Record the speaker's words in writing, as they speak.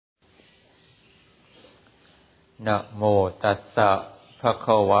นะโมตัสสะภะค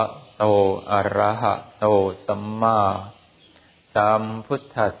ะวะโตอะระหะโตสัมมาสัมพุท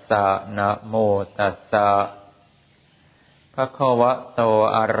ธัสสะนะโมตัสสะภะคะวะโต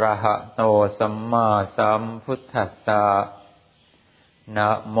อะระหะโตสัมมาสัมพุทธัสสะนะ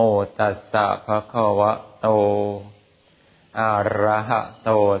โมตัสสะภะคะวะโตอะระหะโต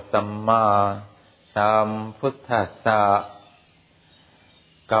สัมมาสัมพุทธัสสะ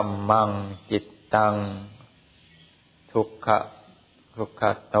กัมมังจิตตังทุกข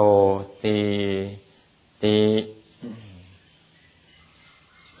โตติ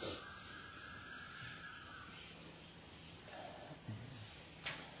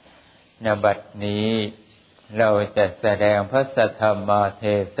ณ บัดนี้เราจะแสดงพระสัทธรรมเท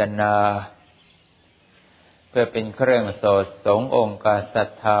ศนาเพื่อเป็นเครื่องโสดสงองค์ศรัท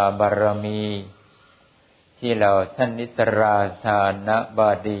ธาบารมีที่เราท่านนิสราธานบ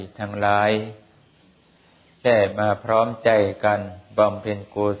าดีทั้งหลายได้มาพร้อมใจกันบำเพ็ญ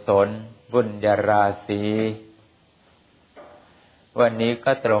กุศลบุญญาราศีวันนี้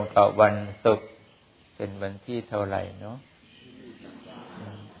ก็ตรงกับวันศุกร์เป็นวันที่เท่าไหร่เนาะ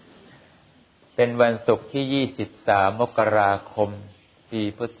เป็นวันศุกร์ที่23มกราคมปี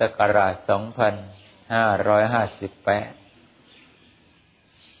พุทธศักราช2558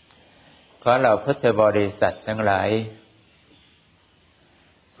ขอเราพุทธบริษัททั้งหลาย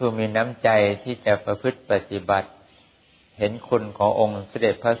ผู้มีน้ำใจที่จะประพฤติปฏิบัติเห็นคุณขององค์เส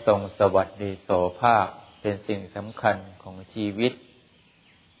ด็จพระทรงสวัสดิโสภาคเป็นสิ่งสำคัญของชีวิต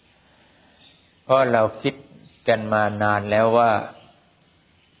เพราะเราคิดกันมานานแล้วว่า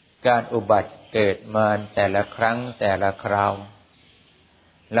การอุบัติเกิดมาแต่ละครั้งแต่ละคราว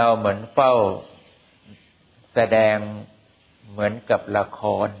เราเหมือนเฝ้าแสดงเหมือนกับละค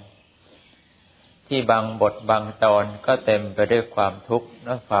รที่บางบทบางตอนก็เต็มไปด้วยความทุกข์แล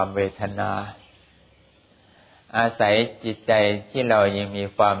ะความเวทนาอาศัยจิตใจที่เรายังมี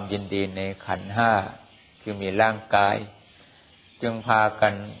ความยินดีในขันธ์ห้าคือมีร่างกายจึงพากั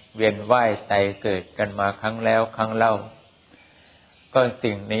นเวียนว่ายตายเกิดกันมาครั้งแล้วครั้งเล่าก็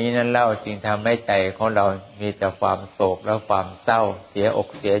สิ่งนี้นั่นเล่าจึงทำให้ใจของเรามีแต่ความโศกและความเศร้าเสียอก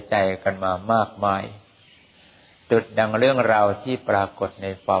เสียใจกันมามากมายดุจดังเรื่องราวที่ปรากฏใน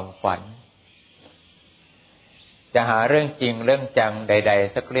ความฝันจะหาเรื่องจริงเรื่องจังใด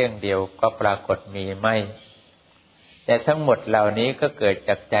ๆสักเรื่องเดียวก็ปรากฏมีไม่แต่ทั้งหมดเหล่านี้ก็เกิดจ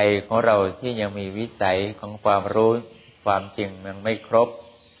ากใจของเราที่ยังมีวิสัยของความรู้ความจริงยังไม่ครบ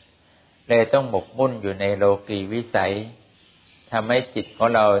เลยต้องหมกมุ่นอยู่ในโลกีวิสัยทำให้จิตของ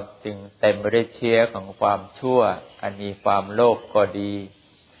เราจึงเต็มไปด้วยเชื้อของความชั่วอันมีความโลภก็ดี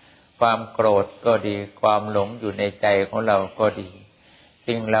ความโกรธก็ดีความหลงอยู่ในใจของเราก็ดี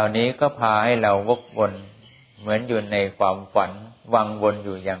สิ่งเหล่านี้ก็พาให้เราวกวนเหมือนอยู่ในความฝันวังวนอ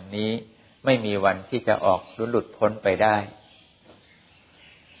ยู่อย่างนี้ไม่มีวันที่จะออกหรือหลุดพ้นไปได้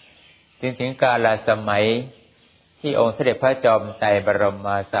จริงๆกาลสมัยที่องค์เสด็จพระจอมไตรบรม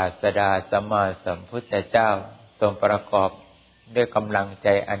ศาสดาสัมมาสัมพุทธเจ้าทรงประกอบด้วยกำลังใจ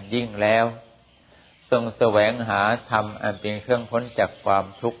อันยิ่งแล้วทรงแสวงหาธรรมอันเป็นเครื่องพ้นจากความ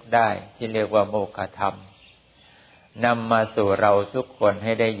ทุกข์ได้ที่เรียกว่าโมฆะธรรมนำมาสู่เราทุกคนใ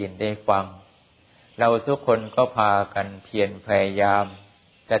ห้ได้ยินได้ฟังเราทุกคนก็พากันเพียรพยายาม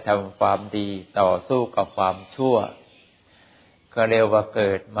จะทำความดีต่อสู้กับความชั่วก็เรียกว่าเ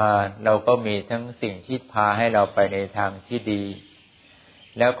กิดมาเราก็มีทั้งสิ่งที่พาให้เราไปในทางที่ดี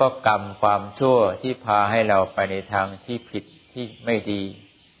แล้วก็กรรมความชั่วที่พาให้เราไปในทางที่ผิดที่ไม่ดี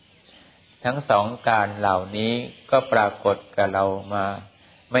ทั้งสองการเหล่านี้ก็ปรากฏกับเรามา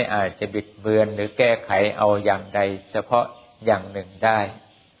ไม่อาจจะบิดเบือนหรือแก้ไขเอาอย่างใดเฉพาะอย่างหนึ่งได้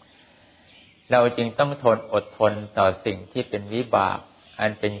เราจึงต้องอดทนต่อสิ่งที่เป็นวิบากอั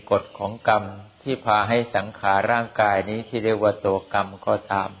นเป็นกฎของกรรมที่พาให้สังขารร่างกายนี้ที่เรียกว่าตัวกรรมก็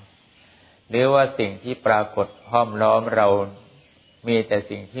ตามหรือว่าสิ่งที่ปรากฏห้อมล้อมเรามีแต่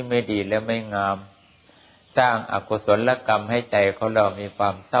สิ่งที่ไม่ดีและไม่งามสร้างอกุศลกรรมให้ใจของเรามีควา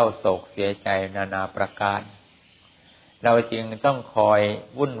มเศร้าโศกเสียใจนานาประการเราจึงต้องคอย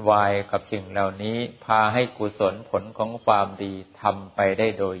วุ่นวายกับสิ่งเหล่านี้พาให้กุศลผลของความดีทำไปได้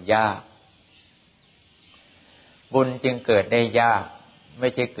โดยยากบุญจึงเกิดได้ยากไม่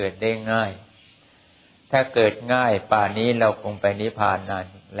ใช่เกิดได้ง่ายถ้าเกิดง่ายป่านนี้เราคงไปนิพพานนาน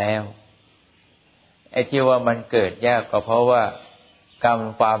แล้วไอ้ที่ว่ามันเกิดยากก็เพราะว่ากรรม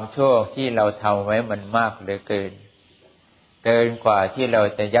ความชั่วที่เราทำไว้มันมากเหลือเกินกว่าที่เรา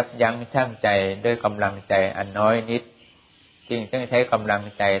จะยับยั้งชั่งใจด้วยกำลังใจอันน้อยนิดจึงต้องใช้กำลัง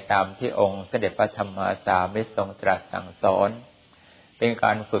ใจตามที่องค์เสด็จพระธรรมสามิตรทรงตรัสสั่งสอนเป็นก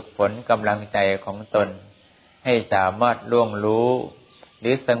ารฝึกฝนกำลังใจของตนให้สามารถล่วงรู้ห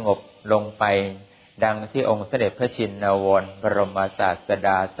รือสงบลงไป ดังที่องค์เสด็จพระชินวรบรมศาสด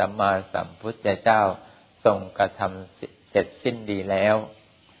าสัมมาสัมพุทธเจ้าทรงกระทำเสร็จสิ้นดีแล้ว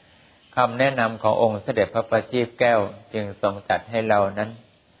คำแนะนำขององค์เสด็จพระประทีปแก้วจึงทรงจัดให้เรานั้น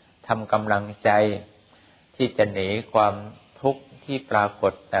ทำกำลังใจที่จะหนีความทุกข์ที่ปราก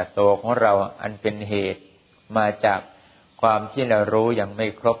ฏแต่ตัวของเราอันเป็นเหตุมาจากความที่เรารู้ยังไม่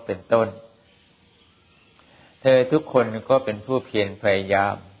ครบเป็นต้นเธอทุกคนก็เป็นผู้เพียรพยายา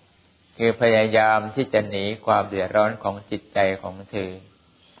มคือพยายามที่จะหนีความเดือดร้อนของจิตใจของเธอ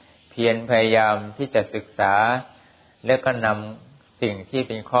เพียรพยายามที่จะศึกษาและก็นำสิ่งที่เ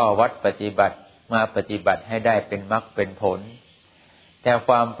ป็นข้อวัดปฏิบัติมาปฏิบัติให้ได้เป็นมรรคเป็นผลแต่ค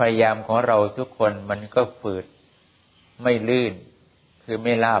วามพยายามของเราทุกคนมันก็ฝืดไม่ลื่นคือไ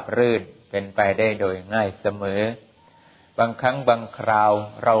ม่ราบรื่นเป็นไปได้โดยง่ายเสมอบางครั้งบางคราว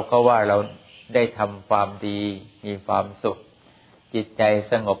เราก็ว่าเราได้ทำความดีมีความสุขจิตใจ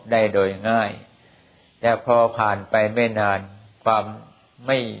สงบได้โดยง่ายแต่พอผ่านไปไม่นานความไ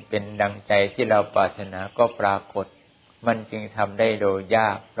ม่เป็นดังใจที่เราปรารถนาก็ปรากฏมันจึงทำได้โดยย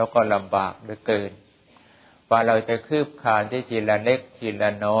ากแล้วก็ลำบากเหลือเกินว่าเราจะคืบคลานที่ทีละเล็กทีล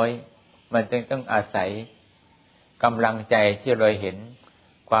ะน้อยมันจึงต้องอาศัยกำลังใจที่เราเห็น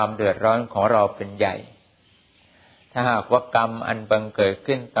ความเดือดร้อนของเราเป็นใหญ่ถ้าหากว่ากรรมอันบังเกิด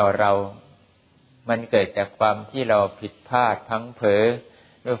ขึ้นต่อเรามันเกิดจากความที่เราผิดพลาดพลั้งเผลอ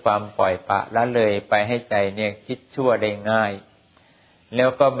ด้วยความปล่อยปละละเลยไปให้ใจเนี่ยคิดชั่วได้ง่ายแล้ว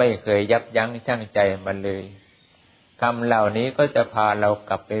ก็ไม่เคยยับยั้งชั่งใจมันเลยกรรมเหล่านี้ก็จะพาเราก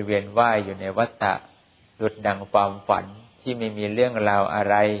ลับไปเวียนว่ายอยู่ในวัฏฏะดุจดังความฝันที่ไม่มีเรื่องราวอะ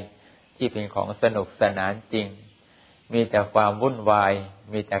ไรที่เป็นของสนุกสนานจริงมีแต่ความวุ่นวาย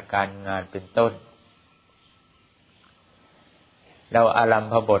มีแต่การงานเป็นต้นเราอารัม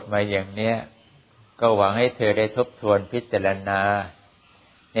ภบทมาอย่างเนี้ยก็หวังให้เธอได้ทบทวนพิจารณา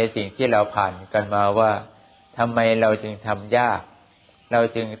ในสิ่งที่เราผ่านกันมาว่าทำไมเราจึงทำยากเรา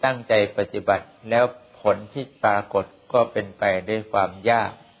จึงตั้งใจปฏิบัติแล้วผลที่ปรากฏก็เป็นไปด้วยความยา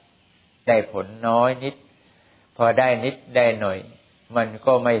กได้ผลน้อยนิดพอได้นิดได้หน่อยมัน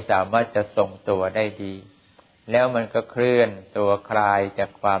ก็ไม่สามารถจะทรงตัวได้ดีแล้วมันก็เคลื่อนตัวคลายจาก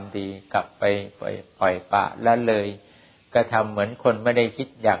ความดีกลับไปปล่อยปละละเลยก็ทำเหมือนคนไม่ได้คิด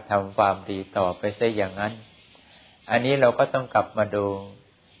อยากทำความดีต่อไปซะอย่างนั้นอันนี้เราก็ต้องกลับมาดู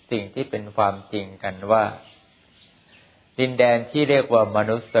สิ่งที่เป็นความจริงกันว่าดินแดนที่เรียกว่าม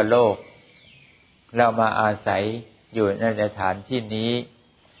นุษย์โลกเรามาอาศัยอยู่ในสถานที่นี้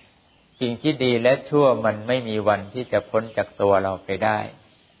สิ่งที่ดีและชั่วมันไม่มีวันที่จะพ้นจากตัวเราไปได้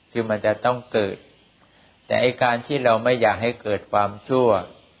คือมันจะต้องเกิดแต่ไอ้การที่เราไม่อยากให้เกิดความชั่ว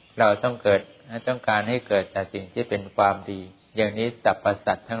เราต้องการให้เกิดแต่สิ่งที่เป็นความดีอย่างนี้สรรพ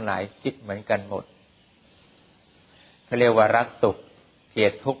สัตว์ทั้งหลายคิดเหมือนกันหมดเขาเรียกว่ารักสุขเกลีย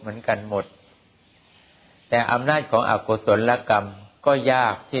ดทุกข์เหมือนกันหมดแต่อำนาจของอกุศลกรรมก็ยา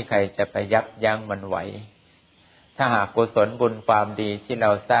กที่ใครจะไปยับยั้งมันไหวถ้าหากกุศลบุญความดีที่เร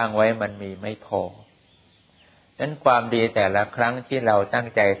าสร้างไว้มันมีไม่พอนั้นความดีแต่ละครั้งที่เราตั้ง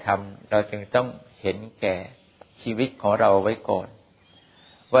ใจทำเราจึงต้องเห็นแก่ชีวิตของเราไว้ก่อน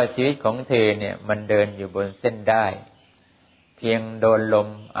ว่าชีวิตของเธอเนี่ยมันเดินอยู่บนเส้นได้เพียงโดนลม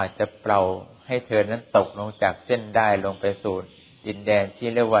อาจจะเป่าให้เธอนั้นตกลงจากเส้นได้ลงไปสู่ดินแดนที่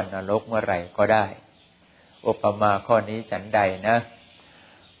เรียกว่านรกเมื่อไหร่ก็ได้อุปมาข้อนี้ฉันใดนะ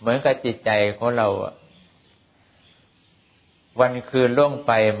เหมือนกับจิตใจของเราวันคืนล่วงไ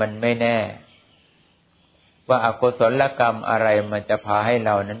ปมันไม่แน่ว่าอกุศลกรรมอะไรมันจะพาให้เ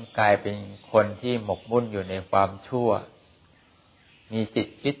รานั้นกลายเป็นคนที่หมกมุ่นอยู่ในความชั่วมีจิต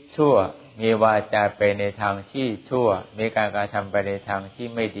คิดชั่วมีวาจาไปในทางที่ชั่วมีการกระทำไปในทางที่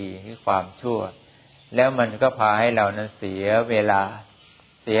ไม่ดีคือความชั่วแล้วมันก็พาให้เรานั้นเสียเวลา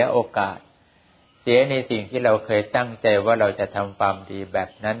เสียโอกาสเสียในสิ่งที่เราเคยตั้งใจว่าเราจะทำความดีแบบ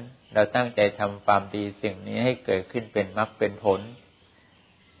นั้นเราตั้งใจทำความดีสิ่งนี้ให้เกิดขึ้นเป็นมรรคเป็นผล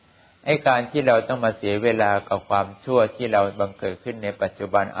ไอ้การที่เราต้องมาเสียเวลากับความชั่วที่เราบังเกิดขึ้นในปัจจุ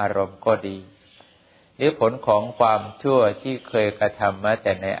บันอารมณ์ก็ดีหรือผลของความชั่วที่เคยกระทำมาแ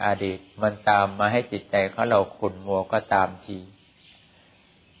ต่ในอดีตมันตามมาให้จิตใจของเราขุ่นมัวก็ตามที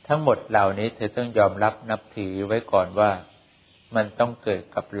ทั้งหมดเหล่านี้เธอต้องยอมรับนับถือไว้ก่อนว่ามันต้องเกิด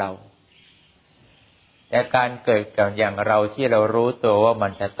กับเราแต่การเกิดกับอย่างเราที่เรารู้ตัวว่ามั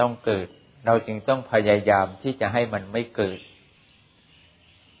นจะต้องเกิดเราจึงต้องพยายามที่จะให้มันไม่เกิด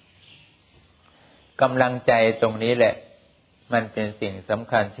กำลังใจตรงนี้แหละมันเป็นสิ่งส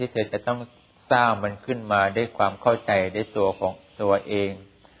ำคัญที่เธอจะต้องสร้างมันขึ้นมาด้วยความเข้าใจด้วยตัวของตัวเอง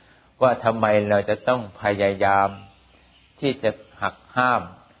ว่าทำไมเราจะต้องพยายามที่จะหักห้าม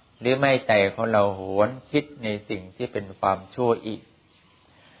หรือไม่ใจของเราหวนคิดในสิ่งที่เป็นความชั่วอีก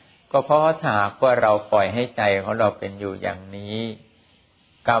ก็เพราะถ้าหากว่าเราปล่อยให้ใจของเราเป็นอยู่อย่างนี้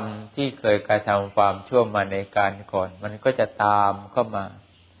กรรมที่เคยกระทำความชั่วมาในการก่อนมันก็จะตามเข้า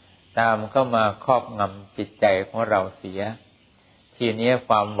มาครอบงำจิตใจของเราเสียทีนี้ค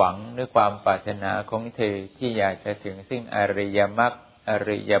วามหวังหรือความปรารถนาของเธอที่อยากจะถึงซึ่งอริยมรรคอ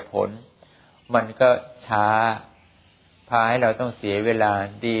ริยผลมันก็ช้าพาให้เราต้องเสียเวลา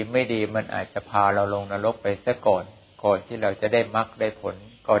ดีไม่ดีมันอาจจะพาเราลงนรกไปซะก่อนที่เราจะได้มรรคได้ผล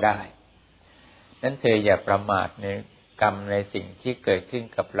ก็ได้นั้นเธออย่าประมาทในกรรมในสิ่งที่เกิดขึ้น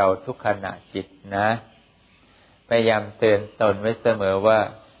กับเราทุกขณะจิตนะพยายามเตือนตนไว้เสมอว่า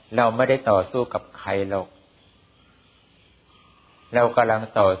เราไม่ได้ต่อสู้กับใครหรอกเรากำลัง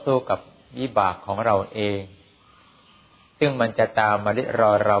ต่อสู้กับวิบากของเราเองซึ่งมันจะตามมาริร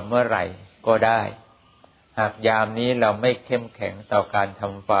อเราเมื่อไหร่ก็ได้หากยามนี้เราไม่เข้มแข็งต่อการท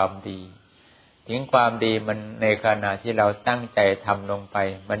ำความดีถึงความดีมันในขณะที่เราตั้งใจทำลงไป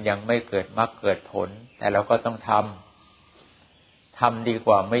มันยังไม่เกิดมรรคเกิดผลแต่เราก็ต้องทำดีก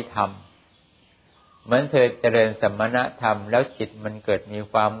ว่าไม่ทำเหมือนเธอเจริญสมณธรรมแล้วจิตมันเกิดมี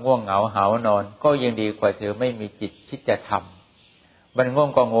ความง่วงเหงาหาวนอนก็ยังดีกว่าเธอไม่มีจิตคิดจะทำมันง่วง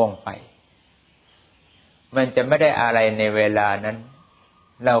ก็ง่วงไปมันจะไม่ได้อะไรในเวลานั้น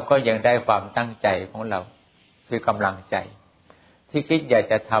เราก็ยังได้ความตั้งใจของเราคือกำลังใจที่คิดอยาก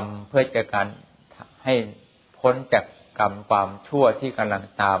จะทำเพื่อจะการให้พ้นจากกรรมความชั่วที่กำลัง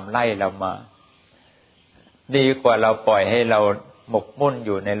ตามไล่เรามาดีกว่าเราปล่อยให้เราหมกมุ่นอ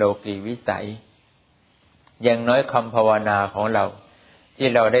ยู่ในโลกีวิสัยอย่างน้อยคำภาวนาของเราที่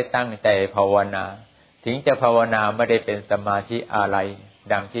เราได้ตั้งใจภาวนาถึงจะภาวนาไม่ได้เป็นสมาธิอะไร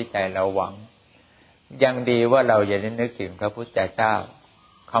ดังที่ใจเราหวังยังดีว่าเราอย่าได้นึกถึงพระพุทธเจ้า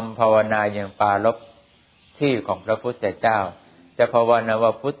คำภาวนาอย่างปรารภชื่อของพระพุทธเจ้าจะภาวนาว่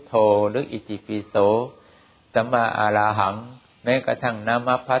าพุทโธหรืออิติปิโสสัมมาอาราหังแม้กระทั่งนะม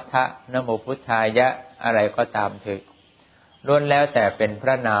ะพัทธะนะโมพุทธายะอะไรก็ตามเถิดล้วนแล้วแต่เป็นพ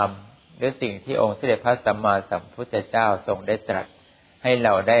ระนามหรือสิ่งที่องค์สมเด็จพระสัมมาสัมพุทธเจ้าทรงได้ตรัสให้เร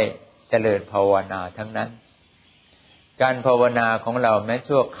าได้เจริญภาวนาทั้งนั้นการภาวนาของเราแม้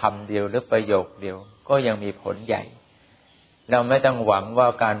ชั่วคำเดียวหรือประโยคเดียวก็ยังมีผลใหญ่เราไม่ต้องหวังว่า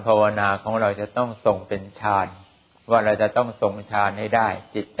การภาวนาของเราจะต้องส่งเป็นฌานว่าเราจะต้องส่งฌานให้ได้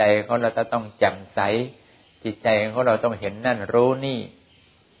จิตใจของเราจะต้องแจ่มใสจิตใจของเราต้องเห็นนั่นรู้นี่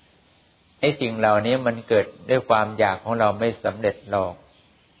ไอ้สิ่งเหล่านี้มันเกิดด้วยความอยากของเราไม่สำเร็จหรอก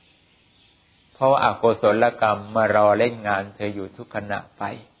เพราะว่าอกุศลกรรมมารอเล่นงานเธออยู่ทุกขณะไป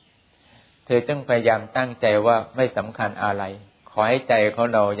เธอต้องพยายามตั้งใจว่าไม่สำคัญอะไรขอให้ใจของ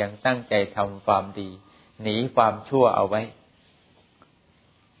เรายังตั้งใจทำความดีหนีความชั่วเอาไว้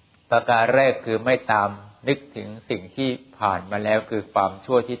ประการแรกคือไม่ตามนึกถึงสิ่งที่ผ่านมาแล้วคือความ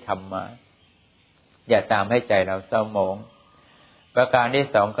ชั่วที่ทำมาอย่าตามให้ใจเราเศร้าหมองประการที่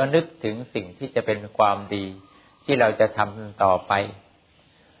สองก็นึกถึงสิ่งที่จะเป็นความดีที่เราจะทำต่อไป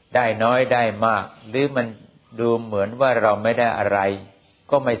ได้น้อยได้มากหรือมันดูเหมือนว่าเราไม่ได้อะไร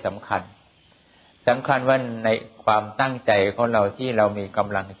ก็ไม่สำคัญว่าในความตั้งใจของเราที่เรามีก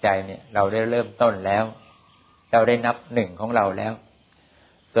ำลังใจเนี่ยเราได้เริ่มต้นแล้วเราได้นับหนึ่งของเราแล้ว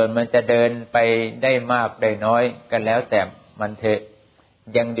ส่วนมันจะเดินไปได้มากได้น้อยกันแล้วแต่มันเถอะ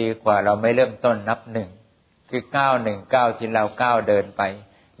ยังดีกว่าเราไม่เริ่มต้นนับหนึ่งคือ919ที่เราก้าวเดินไป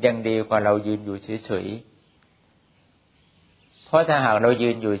ยังดีกว่าเรายืนอยู่เฉยๆเพราะถ้าหากเรายื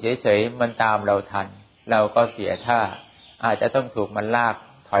นอยู่เฉยๆมันตามเราทันเราก็เสียท่าอาจจะต้องถูกมันลาก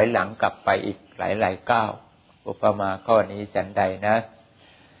ถอยหลังกลับไปอีกหลายๆก้าวอุปมาข้อนี้ฉันใดนะ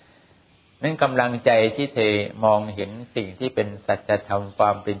นั่นกำลังใจที่เธอมองเห็นสิ่งที่เป็นสัจธรรมคว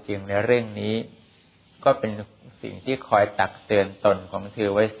ามเป็นจริงในเรื่องนี้ก็เป็นสิ่งที่คอยตักเตือนตนของเธอ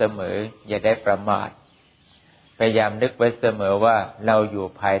ไว้เสมออย่าได้ประมาทพยายามนึกไว้เสมอว่าเราอยู่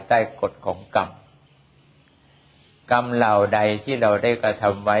ภายใต้กฎของกรรมเหล่าใดที่เราได้กระท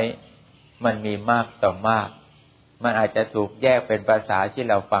ำไว้มันมีมากต่อมากมันอาจจะถูกแยกเป็นภาษาที่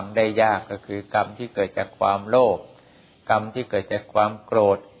เราฟังได้ยากก็คือกรรมที่เกิดจากความโลภกรรมที่เกิดจากความโกร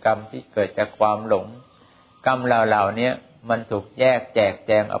ธกรรมที่เกิดจากความหลงกรรมเหล่านี้มันถูกแยกแจกแ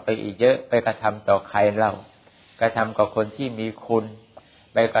จงออกไปอีกเยอะไปกระทำต่อใครเรากระทำกับคนที่มีคุณ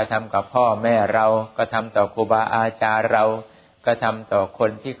ไปกระทำกับพ่อแม่เรากระทำต่อครูบาอาจารย์เรากระทำต่อค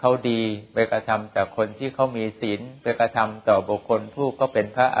นที่เขาดีไปกระทำต่อคนที่เขามีศีลไปกระทำต่อบุคคลผู้ก็เป็น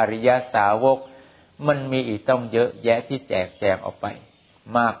พระอริยสาวกมันมีอีกต้องเยอะแยะที่แจกแจงออกไป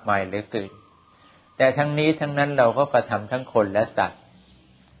มากมายเหลือเกินแต่ทั้งนี้ทั้งนั้นเราก็กระทำทั้งคนและสัตว์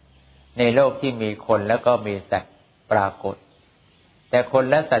ในโลกที่มีคนแล้วก็มีสัตว์ปรากฏแต่คน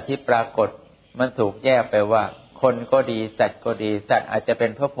และสัตว์ที่ปรากฏมันถูกแยกไปว่าคนก็ดีสัตว์ก็ดีสัตว์อาจจะเป็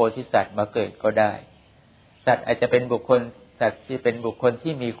นพระโพธิสัตว์มาเกิดก็ได้สัตว์อาจจะเป็นบุคคล สัตว์ที่เป็นบุคคล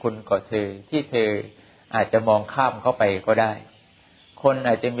ที่มีคุณกว่าเธอที่เธออาจจะมองข้ามเข้าไปก็ได้คนอ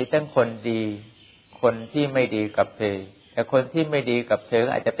าจจะมีทั้งคนดีคนที่ไม่ดีกับเธอแต่คนที่ไม่ดีกับเธอ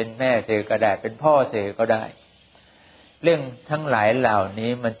อาจจะเป็นแม่เธอก็ได้เป็นพ่อเธอก็ได้เรื่องทั้งหลายเหล่า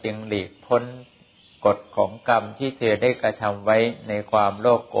นี้มันจึงหลีกพ้นกฎของกรรมที่เธอได้กระทำไว้ในความโล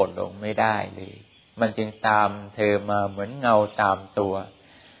ภโกรธหลงไม่ได้เลยมันจึงตามเธอมาเหมือนเงาตามตัว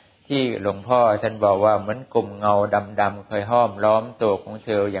ที่หลวงพ่อท่านบอกว่าเหมือนกลุ่มเงาดำๆเคยห้อมล้อมตัวของเธ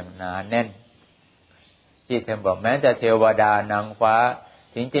ออย่างหนาแน่นที่ท่านบอกแม้แต่เทวดานางฟ้า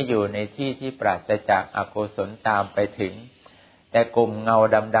ถึงจะอยู่ในที่ที่ปราศจากอกุศลตามไปถึงแต่กลุ่มเงา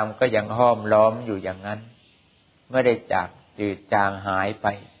ดำๆก็ยังห้อมล้อมอยู่อย่างนั้นไม่ได้จากจืดจางหายไป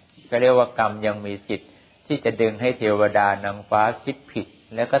ก็เรียกว่ากรรมยังมีสิทธิ์ที่จะดึงให้เทวดานางฟ้าคิดผิด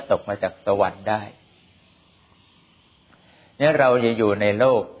แล้วก็ตกมาจากสวรรค์ได้เนี่ยเราจะอยู่ในโล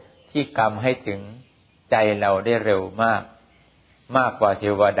กที่กรรมให้ถึงใจเราได้เร็วมากกว่าเท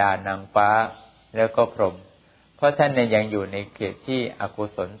วดานางฟ้าแล้วก็พรหมเพราะท่านเนี่ยยังอยู่ในเขตที่อกุ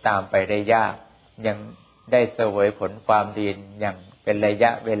ศลตามไปได้ยากยังได้เสวยผลความดีอย่างเป็นระย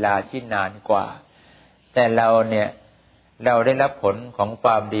ะเวลาที่นานกว่าแต่เราเนี่ยเราได้รับผลของคว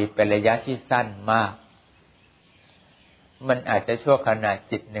ามดีเป็นระยะที่สั้นมากมันอาจจะชั่วขณะ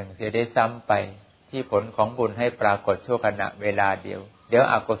จิตหนึ่งเสียได้ซ้ำไปที่ผลของบุญให้ปรากฏชั่วขณะเวลาเดียวเดี๋ยว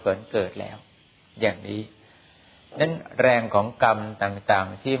อกุศลเกิดแล้วอย่างนี้นั้นแรงของกรรมต่าง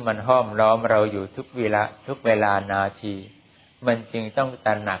ๆที่มันห้อมล้อมเราอยู่ทุกเวลานาทีมันจึงต้องต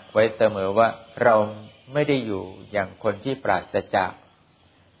ระหนักไว้เสมอว่าเราไม่ได้อยู่อย่างคนที่ปราศจาก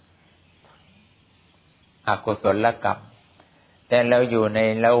อกุศลกรรมแต่เราอยู่ใน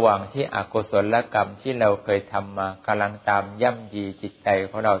ระหว่างที่อกุศลกรรมที่เราเคยทำมากำลังตามย่ำยีจิตใจ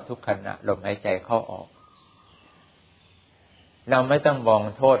ของเราทุกขณะลมหายใจเข้าออกเราไม่ต้องมอง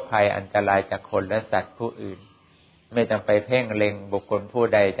โทษภัยอันตรายจากคนและสัตว์ผู้อื่นไม่ต้องไปเพ่งเล็งบุคคลผู้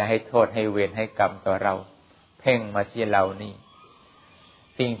ใดจะให้โทษให้เวรให้กรรมต่อเราเพ่งมาที่เรานี่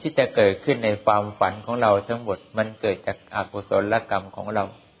สิ่งที่จะเกิดขึ้นในความฝันของเราทั้งหมดมันเกิดจากอกุศลกรรมของเรา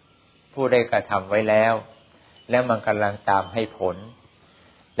ผู้ได้กระทำไว้แล้วและมันกำลังตามให้ผล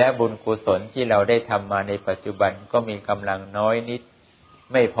และบุญกุศลที่เราได้ทำมาในปัจจุบันก็มีกำลังน้อยนิด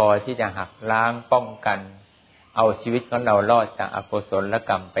ไม่พอที่จะหักล้างป้องกันเอาชีวิตของเรารอดจากอกุศลก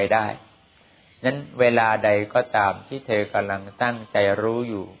รรมไปได้นั้นเวลาใดก็ตามที่เธอกำลังตั้งใจรู้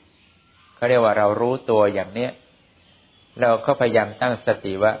อยู่เขาเรียกว่าเรารู้ตัวอย่างเนี้ยเราก็พยายามตั้งส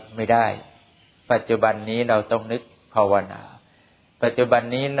ติว่าไม่ได้ปัจจุบันนี้เราต้องนึกภาวนาปัจจุบัน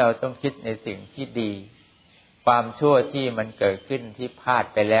นี้เราต้องคิดในสิ่งที่ดีความชั่วที่มันเกิดขึ้นที่พลาด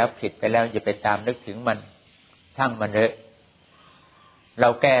ไปแล้วผิดไปแล้วอย่าไปตามนึกถึงมันช่างมันเถอะเรา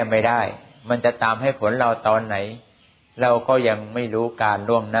แก้ไม่ได้มันจะตามให้ผลเราตอนไหนเราก็ยังไม่รู้การ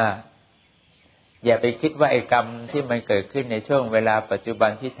ล่วงหน้าอย่าไปคิดว่าไอ้กรรมที่มันเกิดขึ้นในช่วงเวลาปัจจุบั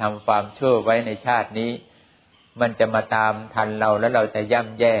นที่ทำความชั่วไว้ในชาตินี้มันจะมาตามทันเราแล้วเราจะย่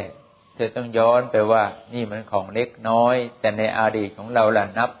ำแย่เธอต้องย้อนไปว่านี่มันของเล็กน้อยแต่ในอดีตของเราล่ะ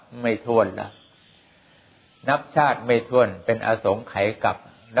นับไม่ถ้วนล่ะนับชาติไม่ถ้วนเป็นอสงไขยกลับ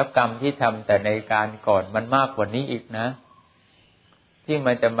แล้วกรรมที่ทำแต่ในการก่อนมันมากกว่านี้อีกนะที่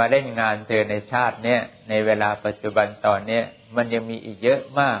มันจะมาเล่นงานเธอในชาติเนี้ยในเวลาปัจจุบันตอนเนี้ยมันยังมีอีกเยอะ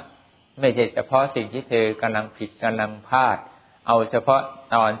มากไม่ใช่เฉพาะสิ่งที่เธอกำลังผิดกำลังพลาดเอาเฉพาะ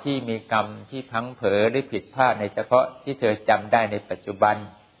ตอนที่มีกรรมที่พลั้งเผลอหรือผิดพลาดในเฉพาะที่เธอจำได้ในปัจจุบัน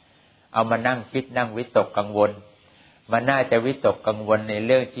เอามานั่งคิดนั่งวิตกกังวลมันน่าจะวิตกกังวลในเ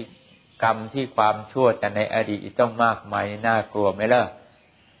รื่องที่กรรมที่ความชั่วแต่ในอดีตต้องมากมายน่ากลัวไหมล่ะ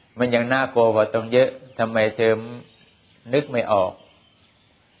มันยังน่ากลัวกว่าตรงเยอะทำไมเธอนึกไม่ออก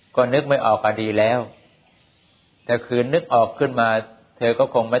ก็นึกไม่ออกก็ดีแล้วแต่คืนนึกออกขึ้นมาเธอก็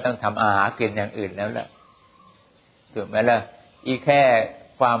คงไม่ต้องทำอาหารกินอย่างอื่นแล้วล่ะถูกไหมล่ะอีแค่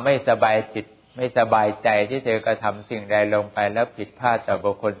ความไม่สบายจิตไม่สบายใจที่เธอกระทำสิ่งใดลงไปแล้วผิดพลาดต่อ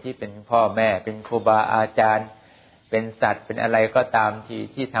บุคคลที่เป็นพ่อแม่เป็นครูบาอาจารย์เป็นสัตว์เป็นอะไรก็ตาม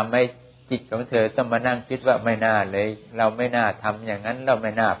ที่ทำให้จิตของเธอต้องมานั่งคิดว่าไม่น่าเลยเราไม่น่าทำอย่างนั้นเราไ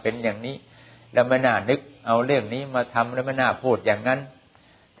ม่น่าเป็นอย่างนี้เราไม่น่านึกเอาเรื่องนี้มาทำแล้วไม่น่าพูดอย่างนั้น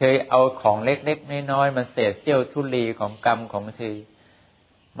เธอเอาของเล็กๆน้อยๆมันเศษเสี้ยวธุลีของกรรมของเธอ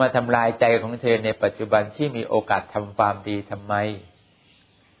มาทำลายใจของเธอในปัจจุบันที่มีโอกาสทำความดีทำไม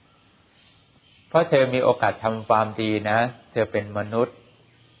เพราะเธอมีโอกาสทำความดีนะเธอเป็นมนุษย์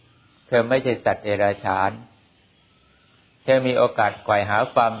เธอไม่ใช่สัตว์เดรัจฉานเธอมีโอกาสไขว่หา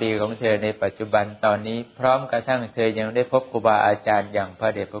ความดีของเธอในปัจจุบันตอนนี้พร้อมกระทั่งเธอยังได้พบครูบาอาจารย์อย่างพระ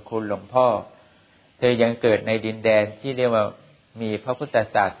เดชพระคุณหลวงพ่อเธอยังเกิดในดินแดนที่เรียกว่ามีพระพุทธ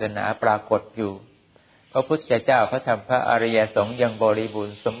ศาสนาปรากฏอยู่พระพุทธเจ้าพระธรรมพระอริยสงฆ์ยังบริบูร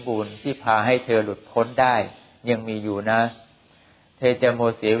ณ์สมบูรณ์ที่พาให้เธอหลุดพ้นได้ยังมีอยู่นะ เธอจะโม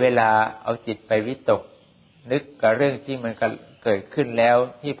เสียเวลาเอาจิตไปวิตกนึกกับเรื่องที่มันเกิดขึ้นแล้ว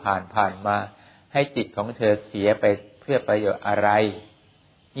ที่ผ่านมาให้จิตของเธอเสียไปเพื่อประโยชน์อะไร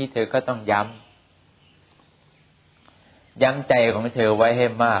นี่เธอก็ต้องย้ำใจของเธอไว้ให้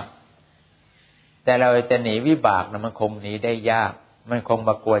มากแต่เราจะหนีวิบากนะมันคงหนีได้ยากมันคงม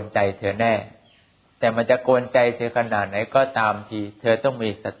ากวนใจเธอแน่แต่มันจะกวนใจเธอขนาดไหนก็ตามทีเธอต้องมี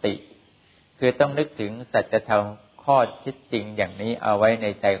สติคือต้องนึกถึงสัจธรรมข้อเท็จจริงอย่างนี้เอาไว้ใน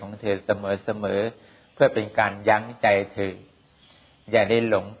ใจของเธอเสมอเพื่อเป็นการยั้งใจเธออย่าได้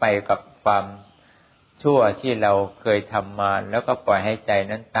หลงไปกับความชั่วที่เราเคยทำมาแล้วก็ปล่อยให้ใจ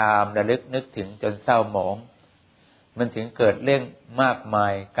นั้นตามระลึกนึกถึงจนเศร้าหมองมันถึงเกิดเรื่องมากมา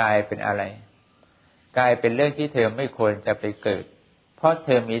ยกลายเป็นอะไรกลายเป็นเรื่องที่เธอไม่ควรจะไปเกิดเพราะเธ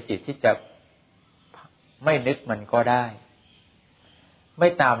อมีสิทธิ์ที่จะไม่นึกมันก็ได้ไม่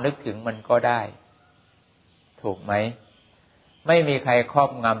ตามนึกถึงมันก็ได้ถูกไหมไม่มีใครครอ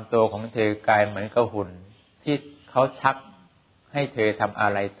บงำตัวของเธอกลายเหมือนกับหุ่นที่เขาชักให้เธอทำอะ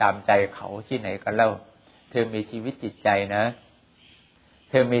ไรตามใจเขาที่ไหนกันเล่าเธอมีชีวิตจิตใจนะ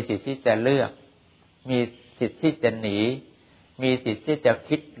เธอมีสิทธิ์ที่จะเลือกมีสิทธิ์ที่จะหนีมีสิทธิ์ที่จะ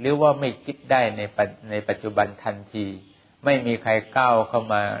คิดหรือว่าไม่คิดได้ในปัจจุบันทันทีไม่มีใครก้าวเข้า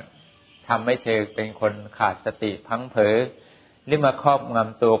มาทำให้เธอเป็นคนขาดสติพลั้งเผลอหรือมาครอบง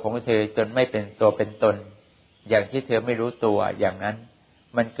ำตัวของเธอจนไม่เป็นตัวเป็นตนอย่างที่เธอไม่รู้ตัวอย่างนั้น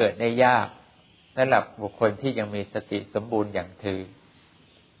มันเกิดได้ยากสำหรับบุคคลที่ยังมีสติสมบูรณ์อย่างเธ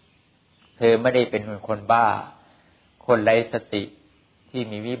อไม่ได้เป็นคนบ้าคนไร้สติที่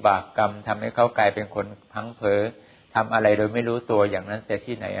มีวิบากกรรมทำให้เขากลายเป็นคนพลั้งเผลอทำอะไรโดยไม่รู้ตัวอย่างนั้นเสีย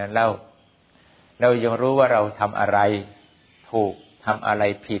ที่ไหนเล่าเรายังรู้ว่าเราทำอะไรถูกทำอะไร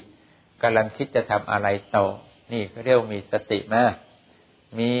ผิดกำลังคิดจะทำอะไรต่อนี่เขาเรียกมีสติมาก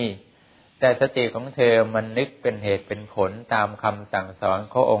มีแต่สติของเธอมันนึกเป็นเหตุเป็นผลตามคำสั่งสอน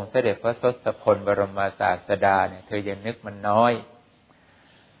ขององค์เสด็จพระทศพลบรมศาสดาเนี่ยเธอยังนึกมันน้อย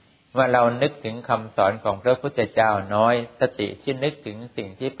เมื่อเรานึกถึงคำสอนของพระพุทธเจ้าน้อยสติที่นึกถึงสิ่ง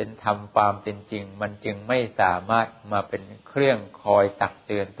ที่เป็นธรรมความเป็นจริงมันจึงไม่สามารถมาเป็นเครื่องคอยตักเ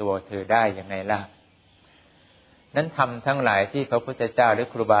ตือนตัวเธอได้ยังไงล่ะนั้นธรรมทั้งหลายที่พระพุทธเจ้าหรือ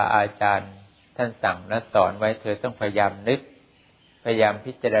ครูบาอาจารย์ท่านสั่งและสอนไว้เธอต้องพยายามนึกพยายาม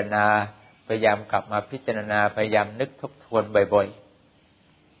พิจารณาพยายามกลับมาพิจารณาพยายามนึกทบทวนบ่อย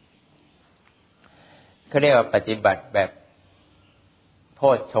ๆเขาเรียกว่าปฏิบัติแบบโพ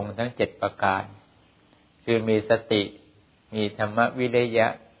ชฌงค์ทั้ง7ประการคือมีสติมีธรรมวิริยะ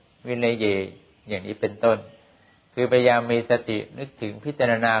วิริยอย่างนี้เป็นต้นคือพยายามมีสตินึกถึงพิจา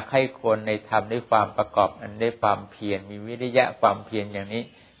รณาไข้ควรในธรรมด้วยความประกอบอันด้วยความเพียรมีวิริยะความเพียรอย่างนี้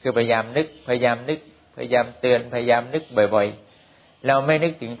คือพยายามนึกพยายามเตือนพยายามนึกบ่อยๆเราไม่นึ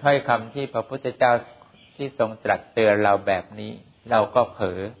กถึงถ้อยคำที่พระพุทธเจ้าที่ทรงตรัสเตือนเราแบบนี้เราก็เผล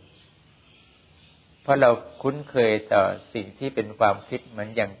อเพราะเราคุ้นเคยต่อสิ่งที่เป็นความคิดเหมือน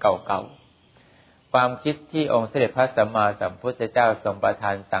อย่างเก่าๆความคิดที่องค์เสด็จพระสัมมาสัมพุทธเจ้าทรงประท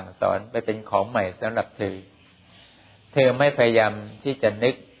านสั่งสอนไปเป็นของใหม่สำหรับเธอไม่พยายามที่จะนึ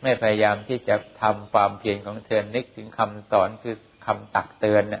กไม่พยายามที่จะทำความเพียรของเธอนึกถึงคำสอนคือคำตักเ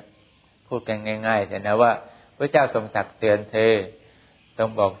ตือนน่ะพูดกันง่ายๆแต่นะว่าพระเจ้าทรงตักเตือนเธอต้อง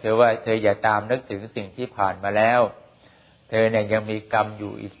บอกเธอว่าเธออย่าตามนึกถึงสิ่งที่ผ่านมาแล้วเธอเนี่ยยังมีกรรมอ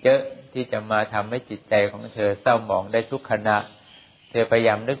ยู่อีกเยอะที่จะมาทำให้จิตใจของเธอเศร้าหมองได้ทุกขณะเธอพยาย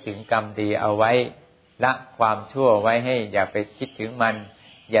ามนึกถึงกรรมดีเอาไว้ละความชั่วไว้ให้อย่าไปคิดถึงมัน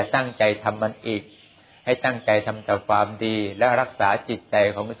อย่าตั้งใจทำมันอีกให้ตั้งใจทำแต่ความดีและรักษาจิตใจ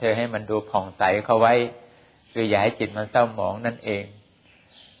ของเธอให้มันดูผ่องใสเข้าไว้คืออย่าให้จิตมันเศร้าหมองนั่นเอง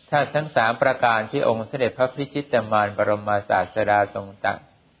ถ้าทั้ง3ประการที่องค์เสด็จพระพิชิตมารบรมศาสดาทรง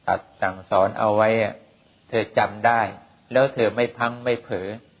ตัดสั่งสอนเอาไว้เธอจำได้แล้วเธอไม่พังไม่เผลอ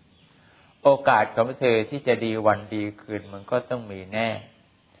โอกาสของเธอที่จะดีวันดีคืนมันก็ต้องมีแน่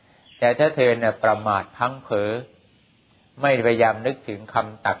แต่ถ้าเธอเนี่ยประมาทพังเผลอไม่พยายามนึกถึงค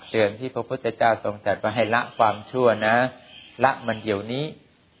ำตักเตือนที่พระพุทธเจ้าทรงตรัสว่าให้ละความชั่วนะละมันเดี๋ยวนี้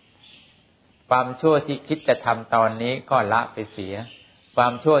ความชั่วที่คิดจะทำตอนนี้ก็ละไปเสียควา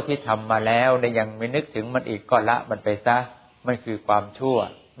มชั่วที่ทำมาแล้วแต่ยังไม่นึกถึงมันอีกก็ละมันไปซะมันคือความชั่ว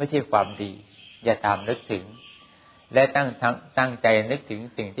ไม่ใช่ความดีอย่าตามนึกถึงและตั้งใจนึกถึง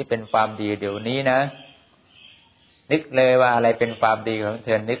สิ่งที่เป็นความดีเดี๋ยวนี้นะนึกเลยว่าอะไรเป็นความดีของเธ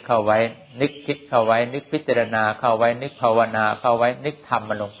อนึกเข้าไว้นึกคิดเข้าไว้นึกพิจารณาเข้าไว้นึกภาวนาเข้าไว้นึกทำ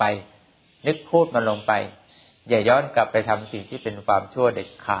มันลงไปนึกพูดมันลงไปอย่าย้อนกลับไปทำสิ่งที่เป็นความชั่วเด็ด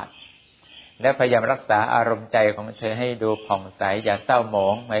ขาดและพยายามรักษาอารมณ์ใจของเธอให้ดูผ่องใสอย่าเศร้าหมอ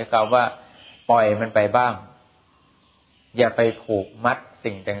งหมายความว่าปล่อยมันไปบ้างอย่าไปผูกมัด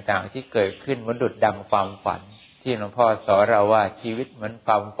สิ่งต่างๆที่เกิดขึ้นเหมือนดุจดังความฝัน ที่หลวงพ่อสอนเราว่าชีวิตเหมือนค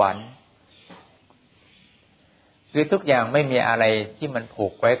วามฝันคือทุกอย่างไม่มีอะไรที่มันผู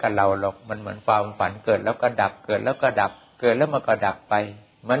กไว้กับเราหรอกมันเหมือนความฝันเกิดแล้วก็ดับเกิดแล้วก็ดับเกิดแล้วมันก็ดับไป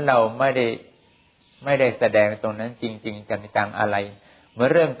เหมือนเราไม่ได้แสดงตรงนั้นจริงๆจังๆอะไรเมื่อ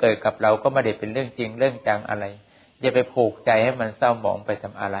เรื่องเกิดกับเราก็ไม่ได้เป็นเรื่องจริงเรื่องจังอะไรอย่าไปผูกใจให้มันเศร้าหมองไปท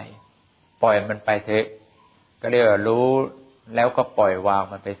ำอะไรปล่อยมันไปเถอะก็เรียกว่ารู้แล้วก็ปล่อยวาง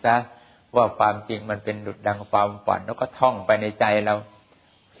มันไปซะว่าความจริงมันเป็นดุจดังความฝันแล้วก็ท่องไปในใจเรา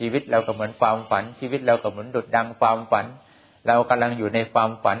ชีวิตเราก็เหมือนความฝันชีวิตเราก็เหมือนดุจดังความฝันเรากำลังอยู่ในความ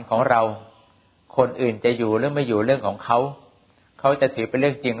ฝันของเราคนอื่นจะอยู่หรือไม่อยู่เรื่องของเขาจะถือเป็นเรื่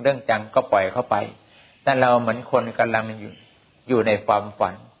องจริงเรื่องจังก็ปล่อยเข้าไปแต่เราเหมือนคนกำลังอยู่ในความฝั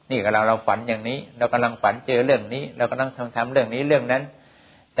นนี่กำลังเราฝันอย่างนี้เรากำลังฝันเจอเรื่องนี้เรากำลังทำเรื่องนี้เรื่องนั้น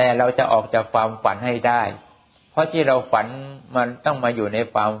แต่เราจะออกจากความฝันให้ได้เพราะที่เราฝันมันต้องมาอยู่ใน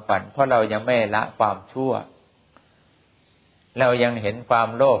ความฝันเพราะเรายังไม่ละความชั่วเรายังเห็นความ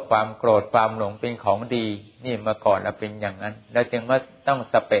โลภความโกรธความหลงเป็นของดีนี่เมื่อก่อนเราเป็นอย่างนั้นเราจึงว่าต้อง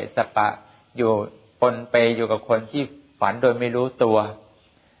สเปะสปะอยู่ปนเปอยู่กับคนที่ฝันโดยไม่รู้ตัว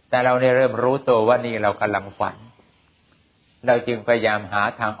แต่เราเนี่ยเริ่มรู้ตัวว่านี่เรากำลังฝันเราจึงพยายามหา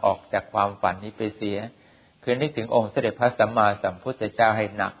ทางออกจากความฝันนี้ไปเสียคือนึกถึงองค์เสด็จพระสัมมาสัมพุทธเจ้าให้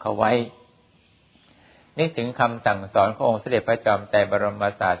หนักเข้าไว้นึกถึงคำสั่งสอนขององค์เสด็จพระจอมไตรบรม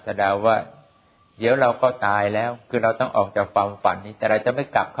ศาสดาว่าเดี๋ยวเราก็ตายแล้วคือเราต้องออกจากความฝันนี้แต่เราจะไม่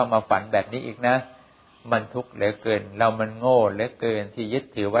กลับเข้ามาฝันแบบนี้อีกนะมันทุกข์เหลือเกินเรามันโง่เหลือเกินที่ยึด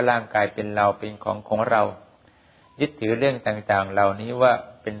ถือว่าร่างกายเป็นเราเป็นของเรายึดถือเรื่องต่างๆเหล่านี้ว่า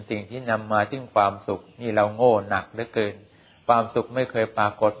เป็นสิ่งที่นำมาซึ่งความสุขนี่เราโง่หนักเหลือเกินความสุขไม่เคยปรา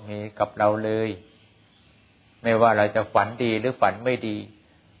กฏมีกับเราเลยไม่ว่าเราจะฝันดีหรือฝันไม่ดี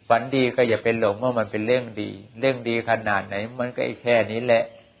ฝันดีก็อย่าเป็นหลงว่ามันเป็นเรื่องดีเรื่องดีขนาดไหนมันก็แค่นี้แหละ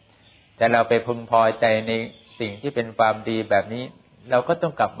แต่เราไปพึงพอใจในสิ่งที่เป็นความดีแบบนี้เราก็ต้อ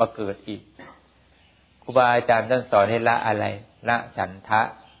งกลับมาเกิดอีกครูบาอาจารย์ท่านสอนให้ละอะไรละฉันทะ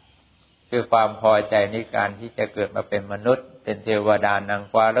คือความพอใจในการที่จะเกิดมาเป็นมนุษย์เป็นเทวดานาง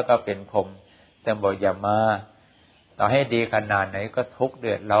ฟ้าแล้วก็เป็นพรหมแต่บอกอย่ามาต่อให้ดีขนาดไหนก็ทุกข์เ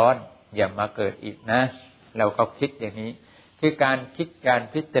ดือดร้อนอย่ามาเกิดอีกนะเราก็คิดอย่างนี้คือการคิดการ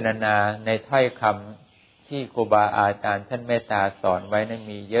พิจารณาในถ้อยคำที่ครูบาอาจารย์ท่านเมตตาสอนไว้นั้น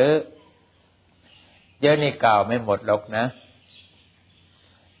มีเยอะนี่กล่าวไม่หมดหรอกนะ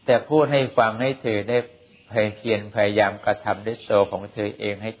แต่พูดให้ฟังให้เธอได้พยายามกระทำด้วยตัวของเธอเอ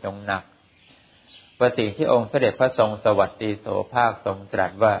งให้จงหนักว่าสิ่งที่องค์เสด็จพระทรงสวัสดีโสภาคทรงตรั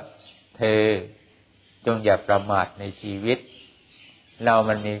สว่าเธอจงอย่าประมาทในชีวิตเรา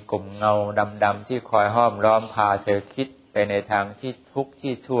มันมีกลุ่มเงาดำๆที่คอยห้อมล้อมพาเธอคิดไปในทางที่ทุกข์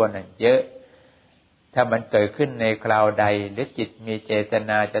ที่ชั่วนั่นเยอะถ้ามันเกิดขึ้นในคราวใดหรือจิตมีเจต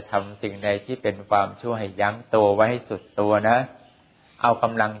นาจะทำสิ่งใดที่เป็นความชั่วให้ยั้งตัวไว้ให้สุดตัวนะเอาก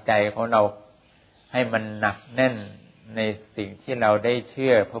ำลังใจของเราให้มันหนักแน่นในสิ่งที่เราได้เชื่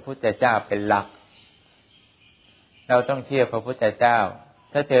อพระพุทธเจ้าเป็นหลักเราต้องเชื่อพระพุทธเจ้า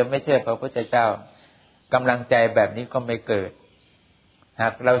ถ้าเธอไม่เชื่อพระพุทธเจ้ากำลังใจแบบนี้ก็ไม่เกิดหา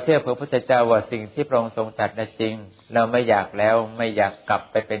กเราเชื่อพระพุทธเจ้าว่าสิ่งที่พระองค์ทรงตรัสนั้นจริงเราไม่อยากแล้วไม่อยากกลับ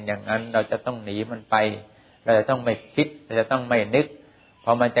ไปเป็นอย่างนั้นเราจะต้องหนีมันไปเราจะต้องไม่คิดเราจะต้องไม่นึกพ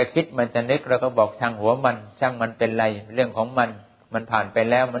อมันจะคิดมันจะนึกเราก็บอกช่างหัวมันช่างมันเป็นไรเรื่องของมันผ่านไป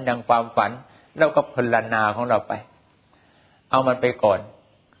แล้วมันดังความฝันเราก็พรรณนาของเราไปเอามันไปก่อน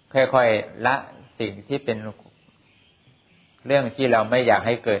ค่อยๆละสิ่งที่เป็นเรื่องที่เราไม่อยากใ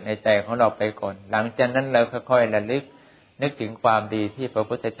ห้เกิดในใจของเราไปก่อนหลังจากนั้นเราค่อยๆระลึกนึกถึงความดีที่พระ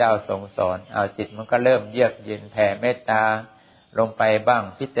พุทธเจ้าทรงสอนเอาจิตมันก็เริ่มเยือกเย็นแผ่เมตตาลงไปบ้าง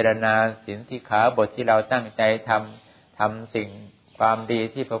พิจารณาศีลสิกขาบทที่เราตั้งใจทำสิ่งความดี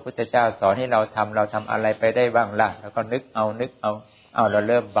ที่พระพุทธเจ้าสอนให้เราทำอะไรไปได้บ้างล่ะแล้วก็นึกเอาเรา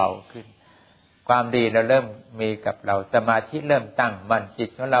เริ่มเบาขึ้นความดีเราเริ่มมีกับเราสมาธิเริ่มตั้งมั่นจิต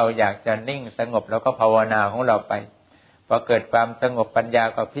ของเราอยากจะนิ่งสงบแล้วก็ภาวนาของเราไปพอเกิดความสงบปัญญา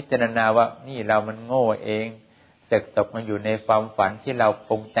ก็พิจารณาว่านี่เรามันโง่เองตกมาอยู่ในความฝันที่เราป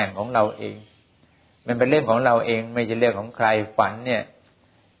รุงแต่งของเราเองมันเป็นเรื่องของเราเองไม่ใช่เรื่องของใครฝันเนี่ย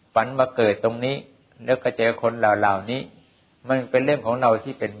ฝันมาเกิดตรงนี้แล้วก็เจอคนเหล่านี้มันเป็นเรื่องของเรา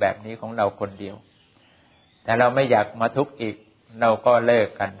ที่เป็นแบบนี้ของเราคนเดียวแต่เราไม่อยากมาทุกข์อีกเราก็เลิก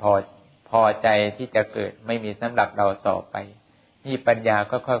กันพอใจที่จะเกิดไม่มีสำหรับเราต่อไปนี่ปัญญา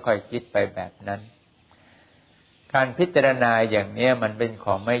ก็ค่อยๆคิดไปแบบนั้นการพิจารณาอย่างนี้มันเป็นข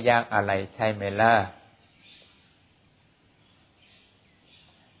องไม่ยากอะไรใช่ไหมล่ะ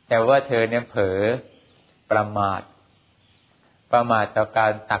แต่ว่าเธอเนี่ยเผลอประมาทต่อกา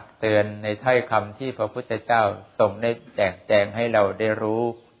รตักเตือนในถ้อยคำที่พระพุทธเจ้าทรงได้แจกแจงให้เราได้รู้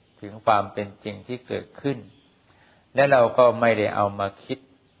ถึงความเป็นจริงที่เกิดขึ้น และเราก็ไม่ได้เอามาคิด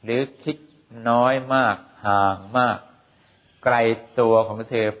หรือคิดน้อยมากห่างมากไกลตัวของ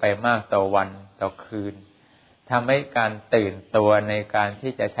เธอไปมากต่อวันต่อคืนทำให้การตื่นตัวในการ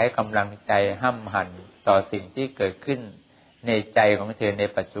ที่จะใช้กำลังใจห้ำหั่นต่อสิ่งที่เกิดขึ้นในใจของเธอใน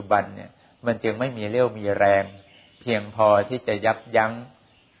ปัจจุบันเนี่ยมันจึงไม่มีเรี่ยวมีแรงเพียงพอที่จะยับยั้ง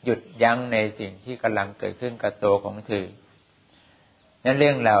หยุดยั้งในสิ่งที่กำลังเกิดขึ้นกับตัวของเธอนั้นเ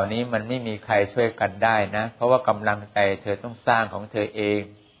รื่องเหล่านี้มันไม่มีใครช่วยกันได้นะเพราะว่ากำลังใจเธอต้องสร้างของเธอเอง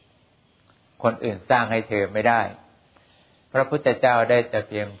คนอื่นสร้างให้เธอไม่ได้พระพุทธเจ้าได้แต่เ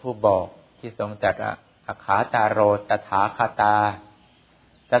พียงผู้บอกที่ทรงตรัสอาขาตาโรตถาคตา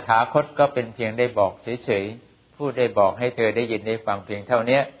ตถาคตก็เป็นเพียงได้บอกเฉยๆผู้ได้บอกให้เธอได้ยินได้ฟังเพียงเท่า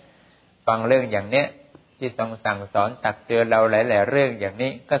นี้ฟังเรื่องอย่างเนี้ยที่ทรงสั่งสอนตักเตือนเราหลายๆเรื่องอย่าง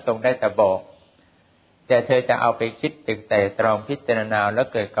นี้ก็ทรงได้แต่บอกแต่เธอจะเอาไปคิดตึกแต่ตรองพิจารณาแล้ว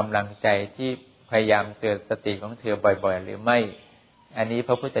เกิดกำลังใจที่พยายามเตือนสติของเธอบ่อยๆหรือไม่อันนี้พ